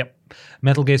fancied. Yep.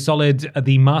 Metal Gear Solid,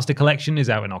 the Master Collection, is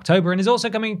out in October and is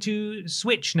also coming to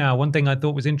Switch now. One thing I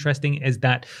thought was interesting is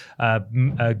that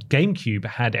GameCube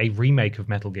had a remake of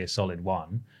Metal Gear Solid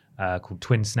 1 called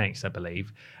Twin Snakes, I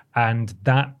believe. And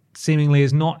that seemingly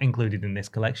is not included in this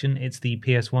collection. It's the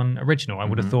PS1 original. I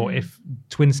would have thought if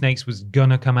Twin Snakes was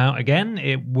gonna come out again,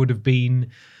 it would have been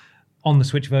on the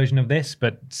Switch version of this,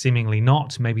 but seemingly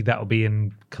not. Maybe that'll be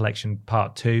in Collection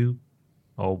Part 2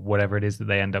 or whatever it is that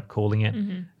they end up calling it.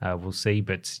 We'll see.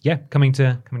 But yeah, coming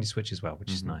to Switch as well,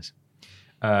 which is nice.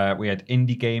 We had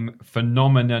indie game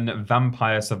Phenomenon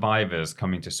Vampire Survivors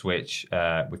coming to Switch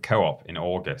with co-op in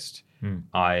August.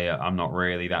 I'm not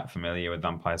really that familiar with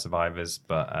Vampire Survivors,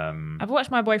 but I've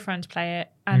watched my boyfriend play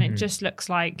it, and it just looks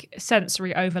like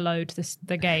sensory overload.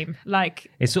 The game,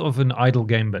 like it's sort of an idle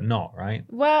game, but not right.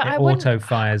 Well, it auto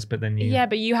fires, but then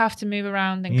but you have to move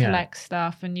around and collect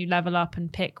stuff, and you level up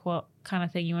and pick what kind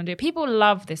of thing you want to do. People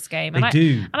love this game, and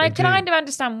I kind of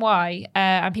understand why.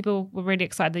 And people were really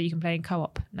excited that you can play in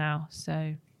co-op now.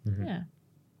 So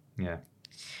yeah.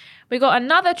 We got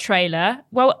another trailer.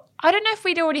 Well, I don't know if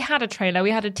we'd already had a trailer.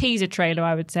 We had a teaser trailer,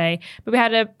 I would say. But we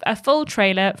had a full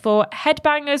trailer for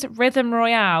Headbangers Rhythm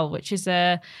Royale, which is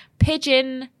a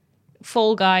pigeon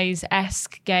Fall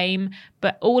Guys-esque game.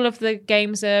 But all of the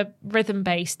games are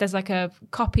rhythm-based. There's like a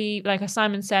copy, like a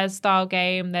Simon Says style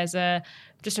game. There's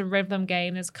just a rhythm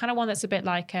game. There's kind of one that's a bit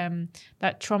like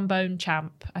that Trombone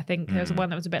Champ. I think there's one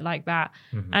that was a bit like that.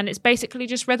 And it's basically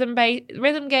just rhythm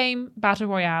game Battle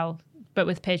Royale, but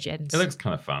with pigeons. It looks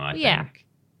kind of fun, I think.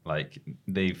 Like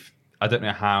I don't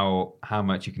know how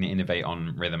much you can innovate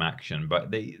on rhythm action,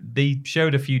 but they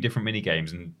showed a few different mini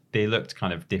games and they looked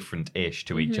kind of different-ish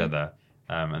to each other.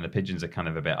 And the pigeons are kind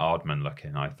of a bit Aardman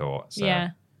looking, I thought. So,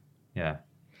 yeah.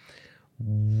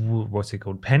 What's it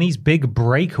called? Penny's Big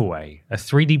Breakaway, a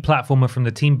 3D platformer from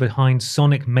the team behind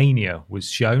Sonic Mania, was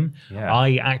shown. Yeah.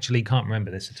 I actually can't remember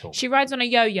this at all. She rides on a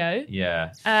yo-yo.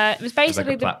 Yeah. It was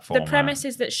basically like the premise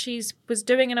is that she was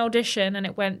doing an audition and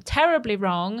it went terribly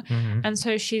wrong, and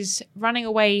so she's running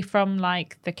away from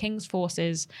like the King's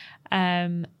forces,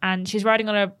 and she's riding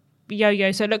on a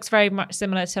yo-yo, so it looks very much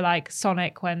similar to like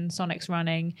Sonic when Sonic's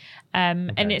running,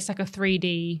 and it's like a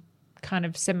 3D kind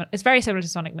of similar. It's very similar to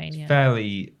Sonic Mania.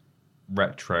 Fairly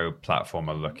retro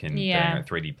platformer looking, doing a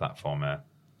 3D platformer.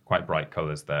 Quite bright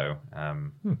colors though.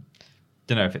 Don't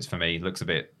know if it's for me.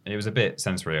 It was a bit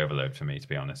sensory overload for me, to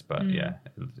be honest. But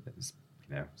it's,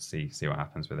 see what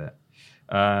happens with it.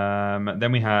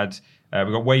 Then we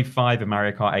got Wave 5 of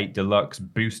Mario Kart 8 Deluxe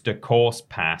Booster Course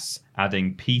Pass,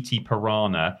 adding PT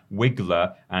Piranha,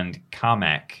 Wiggler, and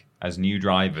Kamek as new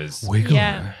drivers.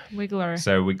 Wiggler.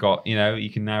 So we got, you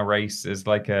can now race as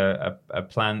like a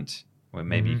plant. Well,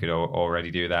 maybe you could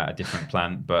already do that, a different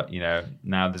plant, but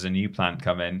now there's a new plant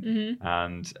coming,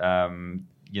 and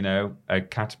a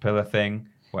caterpillar thing,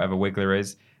 whatever Wiggler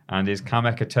is, and is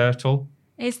Kamek a turtle?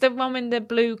 It's the one in the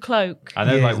blue cloak. I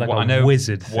know, I know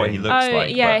wizard what he looks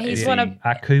like. Yeah, he's one of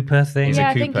a Koopa thing. He's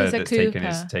I a think he's a Koopa Koopa.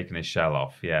 that's taken his shell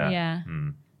off. Yeah.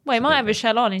 Well, he might have a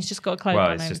shell on. He's just got a cloak on.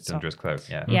 Well, it's just under his cloak.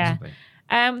 Yeah.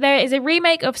 Possibly. There is a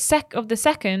remake of the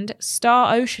second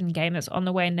Star Ocean game that's on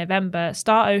the way in November.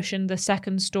 Star Ocean: The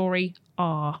Second Story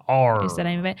R is the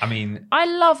name of it. I mean, I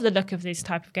love the look of these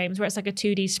type of games where it's like a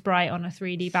 2D sprite on a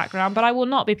 3D background, but I will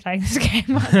not be playing this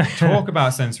game. Talk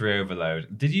about sensory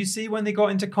overload. Did you see when they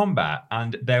got into combat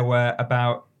and there were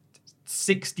about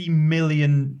 60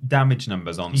 million damage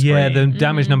numbers on screen? Yeah, the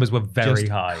damage numbers were very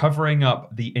high, covering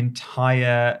up the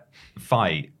entire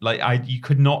fight. Like you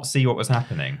could not see what was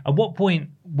happening. At what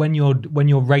point, when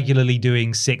you're regularly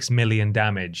doing 6 million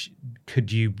damage, could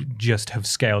you just have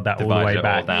scaled that all the way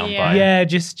back?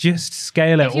 Just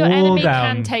scale it all down. If your enemy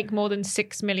can take more than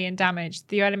 6 million damage,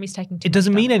 the enemy's taking too much. It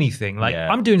doesn't mean anything. Like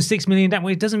I'm doing 6 million damage.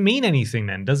 Well, it doesn't mean anything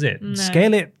then, does it? No.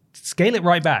 Scale it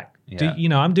right back.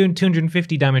 Yeah. I'm doing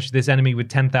 250 damage to this enemy with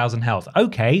 10,000 health.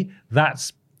 Okay,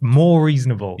 that's more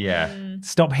reasonable. Yeah.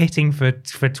 Stop hitting for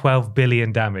 12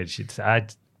 billion damage.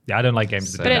 I don't like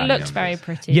games that but it looked very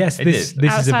pretty. Yes, this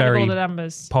is a very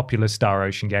popular Star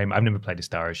Ocean game. I've never played a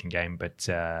Star Ocean game, but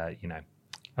a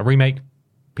remake,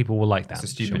 people will like that. It's a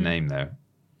stupid name though.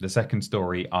 The Second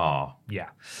Story R. Yeah.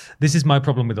 This is my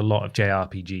problem with a lot of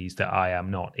JRPGs that I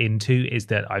am not into, is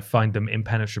that I find them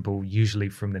impenetrable usually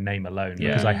from the name alone,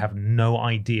 because I have no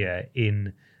idea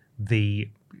in the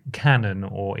canon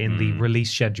or in the release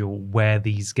schedule where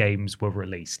these games were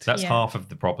released. That's half of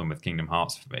the problem with Kingdom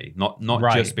Hearts for me. Not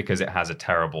just because it has a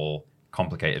terrible,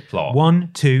 complicated plot. 1,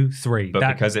 2, 3.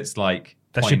 But because it's like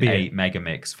that should be 0.8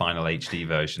 megamix final HD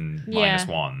version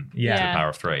 -1 to the power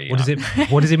of 3. What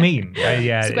does it mean?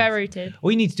 Square rooted.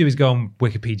 All you need to do is go on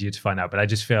Wikipedia to find out, but I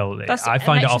just feel I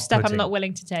find it off-putting. Step I'm not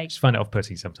willing to take. Just find it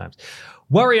off-putting sometimes.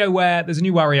 WarioWare, there's a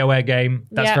new WarioWare game.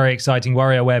 That's very exciting.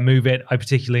 WarioWare Move It. I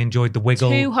particularly enjoyed the Wiggle.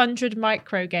 200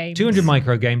 micro games. 200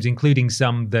 micro games, including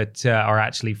some that are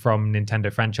actually from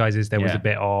Nintendo franchises. There was a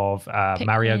bit of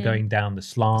Mario going down the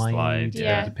slide.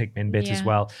 The Pikmin bit as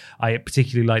well. I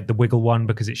particularly liked the Wiggle one. fun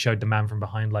because it showed the man from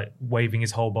behind like waving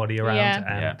his whole body around,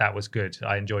 and that was good.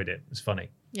 I enjoyed it. It was funny.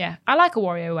 Yeah, I like a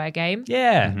WarioWare game.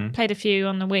 Yeah. Played a few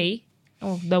on the Wii,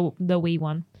 or the Wii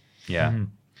one. Yeah.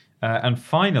 And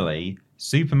finally,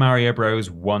 Super Mario Bros.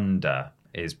 Wonder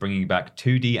is bringing back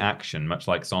 2D action, much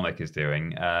like Sonic is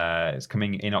doing. It's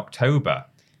coming in October.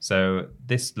 So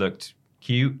this looked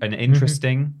cute and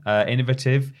interesting,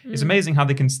 innovative. It's amazing how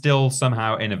they can still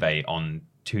somehow innovate on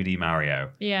 2D Mario.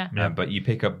 Yeah. But you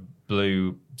pick up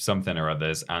blue something or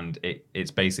others, and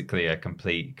it's basically a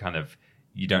complete kind of,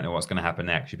 you don't know what's going to happen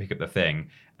next. You pick up the thing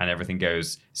and everything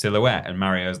goes silhouette and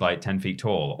Mario's like 10 feet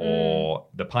tall, or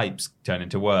the pipes turn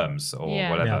into worms or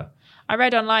whatever. Yeah. I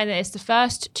read online that it's the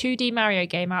first 2D Mario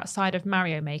game outside of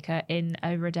Mario Maker in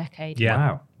over a decade. Yeah.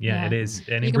 Wow. Yeah, it is.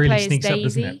 And you it can really play as sneaks up,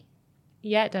 Daisy. doesn't it?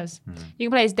 Yeah, it does. You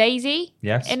can play as Daisy.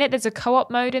 Yes. In it, there's a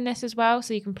co-op mode in this as well,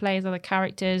 so you can play as other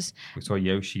characters. We saw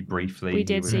Yoshi briefly. We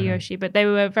did see Yoshi, but they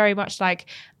were very much like,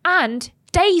 and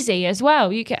Daisy as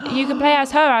well. You can play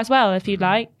as her as well if you'd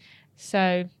like.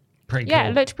 So, Pretty yeah,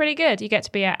 cool. it looked pretty good. You get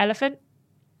to be an elephant.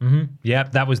 Yeah,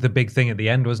 that was the big thing at the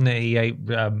end, wasn't it? He ate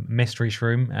mystery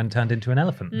shroom and turned into an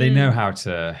elephant. They know how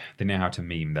to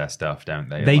meme their stuff, don't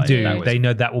they? They Like, do. that was They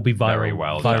know that will be very virally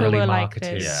well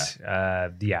marketed.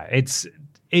 done.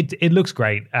 It looks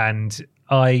great, and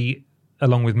I,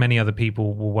 along with many other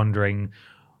people, were wondering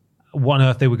what on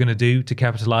earth they were going to do to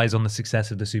capitalize on the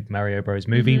success of the Super Mario Bros.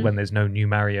 Movie when there's no new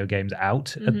Mario games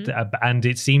out, and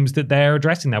it seems that they're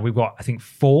addressing that. We've got, I think,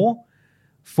 four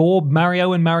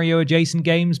Mario and Mario adjacent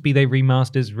games, be they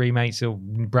remasters, remakes, or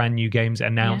brand new games,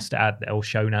 announced at or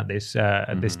shown at this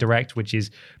this Direct, which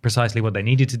is precisely what they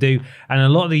needed to do. And a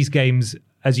lot of these games,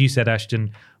 as you said,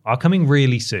 Ashton, are coming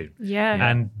really soon. Yeah.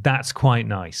 And that's quite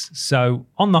nice. So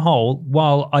on the whole,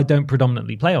 while I don't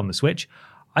predominantly play on the Switch,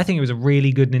 I think it was a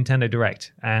really good Nintendo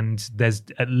Direct, and there's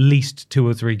at least 2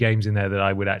 or 3 games in there that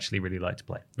I would actually really like to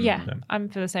play. Yeah, I'm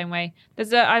feel the same way.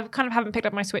 I kind of haven't picked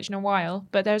up my Switch in a while,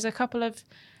 but there's a couple of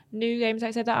new games like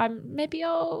I said that maybe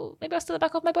I'll steal it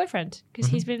back off my boyfriend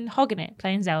because he's been hogging it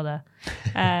playing Zelda.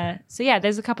 So yeah,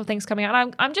 there's a couple of things coming out.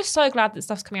 And I'm just so glad that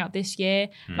stuff's coming out this year.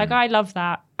 Like I love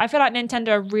that. I feel like Nintendo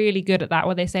are really good at that,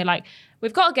 where they say like,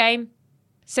 we've got a game,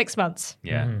 6 months.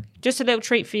 Yeah. Just a little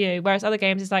treat for you. Whereas other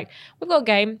games, it's like, we've got a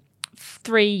game,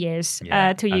 3 years till you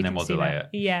and can then we'll see delay that.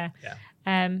 it. Yeah.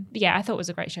 Yeah, I thought it was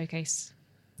a great showcase.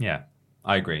 Yeah,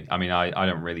 I agree. I mean, I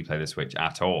don't really play the Switch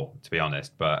at all, to be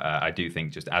honest, but I do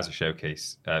think just as a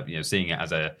showcase, seeing it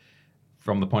as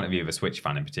from the point of view of a Switch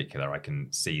fan in particular, I can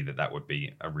see that would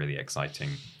be a really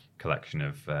exciting collection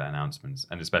of announcements,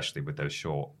 and especially with those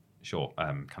short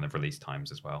kind of release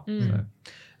times as well. So.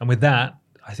 And with that,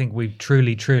 I think we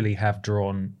truly have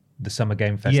drawn the Summer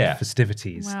Game Fest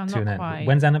festivities Well, to not an end. quite.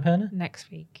 When's Annapurna?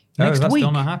 Next week. Next that's week.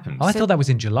 still not happened. Oh, I thought that was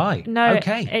in July. No,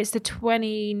 okay. it's the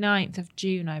 29th of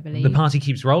June, I believe. The party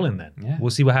keeps rolling then. Yeah. We'll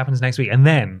see what happens next week. And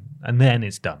then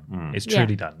it's done. It's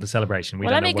truly done. The celebration. Well,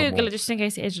 let me Google it just in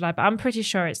case it is July, but I'm pretty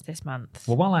sure it's this month.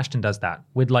 Well, while Ashton does that,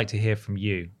 we'd like to hear from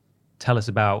you. Tell us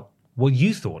about what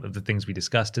you thought of the things we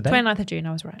discussed today. 29th of June,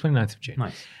 I was right. 29th of June.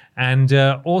 Nice. And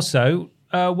also,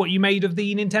 what you made of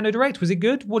the Nintendo Direct. Was it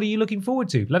good? What are you looking forward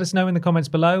to? Let us know in the comments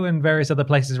below and various other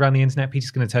places around the internet.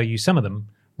 Peter's going to tell you some of them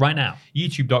right now.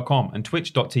 YouTube.com and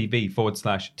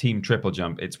twitch.tv/Team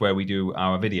TripleJump. It's where we do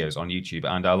our videos on YouTube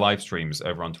and our live streams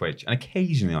over on Twitch, and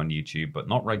occasionally on YouTube, but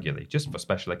not regularly, just for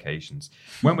special occasions.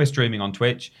 When we're streaming on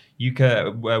Twitch, we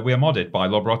are modded by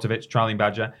Lobrotovich, Trailing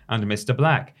Badger, and Mr.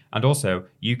 Black. And also,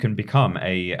 you can become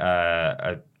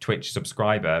a Twitch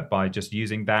subscriber by just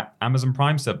using that Amazon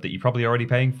Prime sub that you're probably already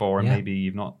paying for and maybe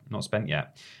you've not spent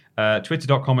yet.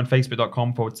 Twitter.com and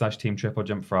Facebook.com/Team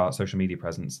TripleJump for our social media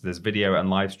presence. There's video and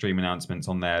live stream announcements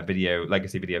on there,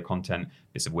 legacy video content,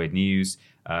 bits of weird news,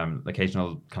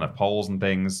 occasional kind of polls and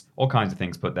things, all kinds of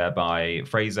things put there by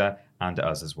Fraser and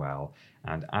us as well.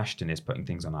 And Ashton is putting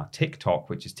things on our TikTok,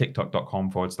 which is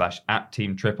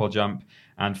tiktok.com/@Team TripleJump.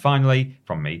 And finally,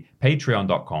 from me,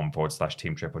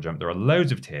 patreon.com/Team TripleJump. There are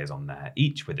loads of tiers on there,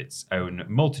 each with its own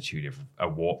multitude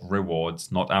of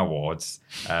rewards, not awards.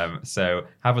 So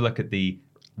have a look at the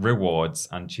rewards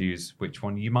and choose which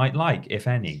one you might like, if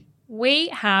any. We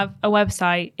have a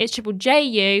website. It's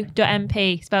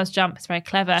triplejU.mp. Spells jump. It's very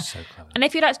clever. So clever. And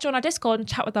if you'd like to join our Discord and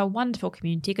chat with our wonderful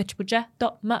community, go to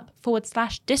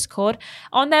triplej.mup/Discord.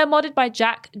 On there, modded by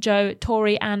Jack, Joe,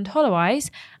 Tori, and Hollow Eyes.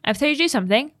 And if they do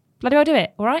something, bloody well do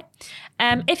it, all right?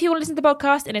 If you want to listen to the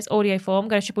podcast in its audio form,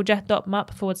 go to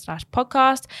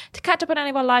triplejeff.mup/podcast. To catch up on any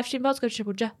of our live stream VODs, go to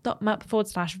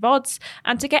triplejeff.mup/VODs.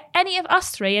 And to get any of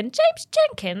us three and James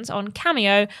Jenkins on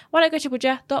Cameo, why don't go to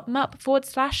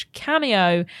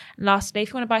triplejeff.mup/cameo. And lastly, if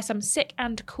you want to buy some sick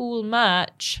and cool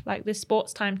merch, like this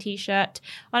Sports Time t-shirt,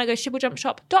 why don't go to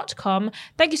TripleJumpShop.com.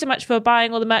 Thank you so much for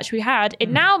buying all the merch we had. It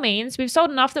now means we've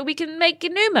sold enough that we can make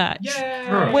new merch,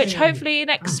 which hopefully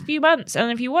next few months.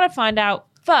 And if you want to find out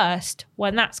first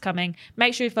when that's coming,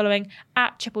 make sure you're following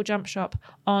at TripleJump Shop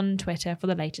on Twitter for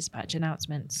the latest merch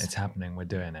announcements. It's happening. We're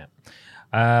doing it.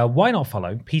 Why not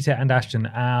follow Peter and Ashton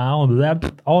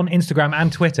on Instagram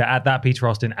and Twitter at that Peter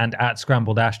Austin and at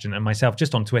Scrambled Ashton, and myself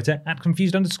just on Twitter at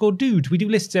confused_dude. We do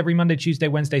lists every Monday, Tuesday,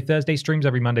 Wednesday, Thursday. Streams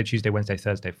every Monday, Tuesday, Wednesday,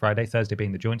 Thursday, Friday. Thursday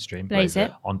being the joint stream. Blaze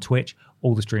it. On Twitch.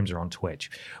 All the streams are on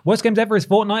Twitch. Worst Games Ever is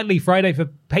fortnightly. Friday for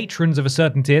patrons of a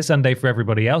certain tier. Sunday for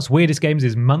everybody else. Weirdest Games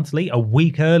is monthly, a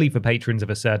week early for patrons of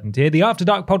a certain tier. The After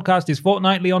Dark podcast is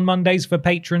fortnightly on Mondays for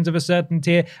patrons of a certain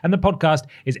tier. And the podcast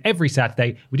is every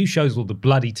Saturday. We do shows all the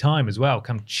bloody time as well.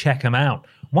 Come check them out.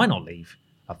 Why not leave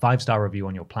a 5-star review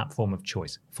on your platform of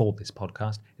choice for this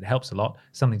podcast? It helps a lot.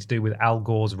 Something to do with Al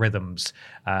Gore's rhythms.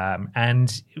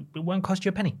 And it won't cost you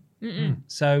a penny.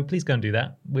 So please go and do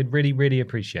that. We'd really, really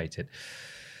appreciate it.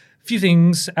 A few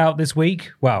things out this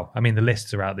week. Well, I mean, the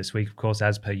lists are out this week, of course,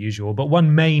 as per usual. But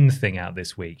one main thing out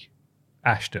this week.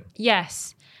 Ashton.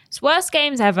 Yes. It's Worst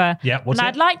Games Ever. Yeah, what's and it?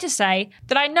 I'd like to say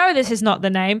that I know this is not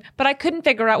the name, but I couldn't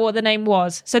figure out what the name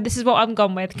was. So this is what I'm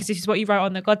gone with, because this is what you wrote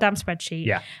on the goddamn spreadsheet.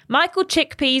 Yeah. Michael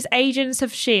Chickpea's Agents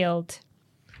of S.H.I.E.L.D.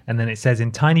 And then it says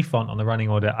in tiny font on the running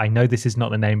order, I know this is not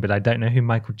the name, but I don't know who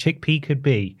Michael Chickpea could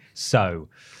be. So...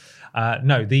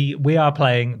 we are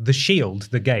playing The Shield,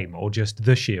 the game, or just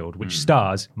The Shield, which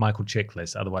stars Michael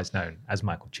Chiklis, otherwise known as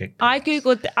Michael Chickpeas. I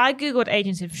googled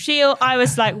Agents of S.H.I.E.L.D. I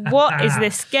was like, what is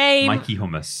this game? Mikey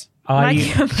Hummus.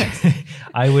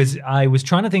 I was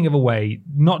trying to think of a way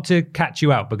not to catch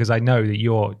you out, because I know that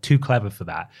you're too clever for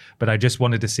that, but I just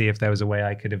wanted to see if there was a way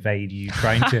I could evade you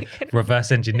trying to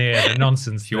reverse engineer the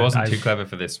nonsense. She wasn't too clever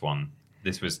for this one.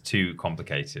 This was too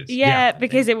complicated. Yeah,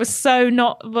 because it was so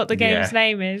not what the game's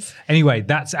name is. Anyway,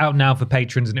 that's out now for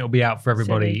patrons, and it'll be out for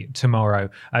everybody tomorrow.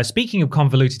 Speaking of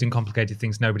convoluted and complicated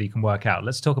things nobody can work out,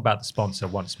 let's talk about the sponsor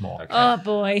once more. Okay. Oh,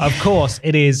 boy. Of course,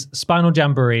 it is Spinal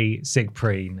Jamboree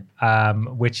Sigpreen,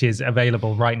 which is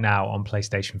available right now on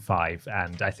PlayStation 5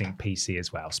 and I think PC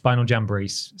as well. Spinal Jamboree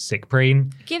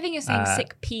Sigpreen. Giving us saying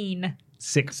sick peen.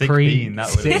 Sick Sick peen. Peen,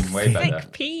 that would have been way better.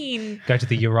 Sick peen. Go to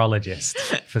the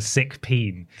urologist for sick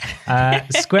peen.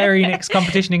 Square Enix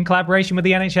competition in collaboration with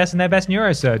the NHS and their best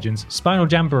neurosurgeons. Spinal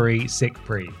Jamboree Sick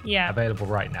Preen. Yeah. Available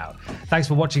right now. Thanks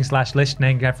for watching /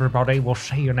 listening, everybody. We'll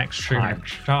see you next time.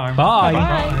 Bye.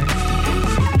 Bye.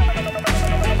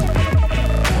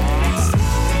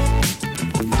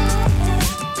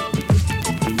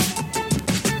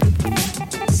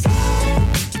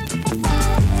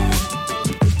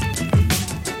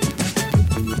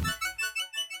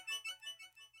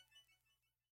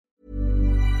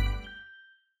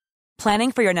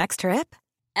 Planning for your next trip?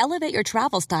 Elevate your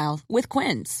travel style with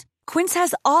Quince. Quince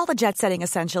has all the jet-setting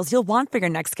essentials you'll want for your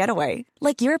next getaway,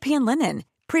 like European linen,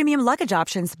 premium luggage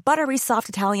options, buttery soft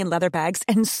Italian leather bags,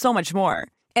 and so much more.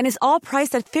 And is all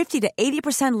priced at 50 to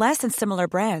 80% less than similar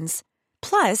brands.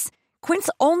 Plus, Quince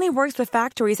only works with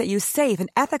factories that use safe and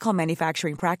ethical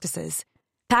manufacturing practices.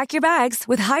 Pack your bags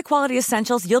with high-quality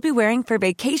essentials you'll be wearing for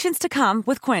vacations to come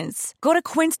with Quince. Go to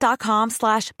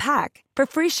quince.com/pack for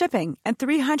free shipping and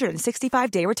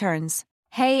 365-day returns.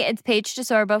 Hey, it's Paige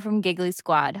DeSorbo from Giggly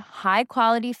Squad. High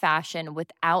quality fashion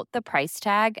without the price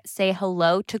tag. Say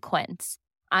hello to Quince.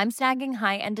 I'm snagging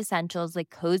high-end essentials like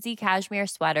cozy cashmere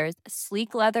sweaters,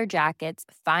 sleek leather jackets,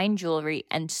 fine jewelry,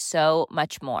 and so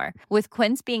much more. With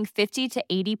Quince being 50 to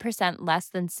 80% less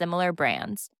than similar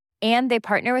brands. And they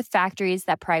partner with factories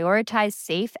that prioritize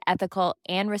safe, ethical,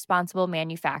 and responsible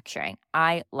manufacturing.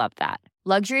 I love that.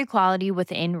 Luxury quality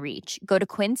within reach. Go to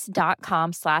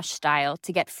quince.com/style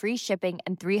to get free shipping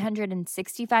and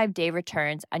 365-day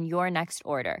returns on your next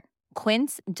order.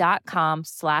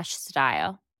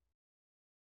 Quince.com/style.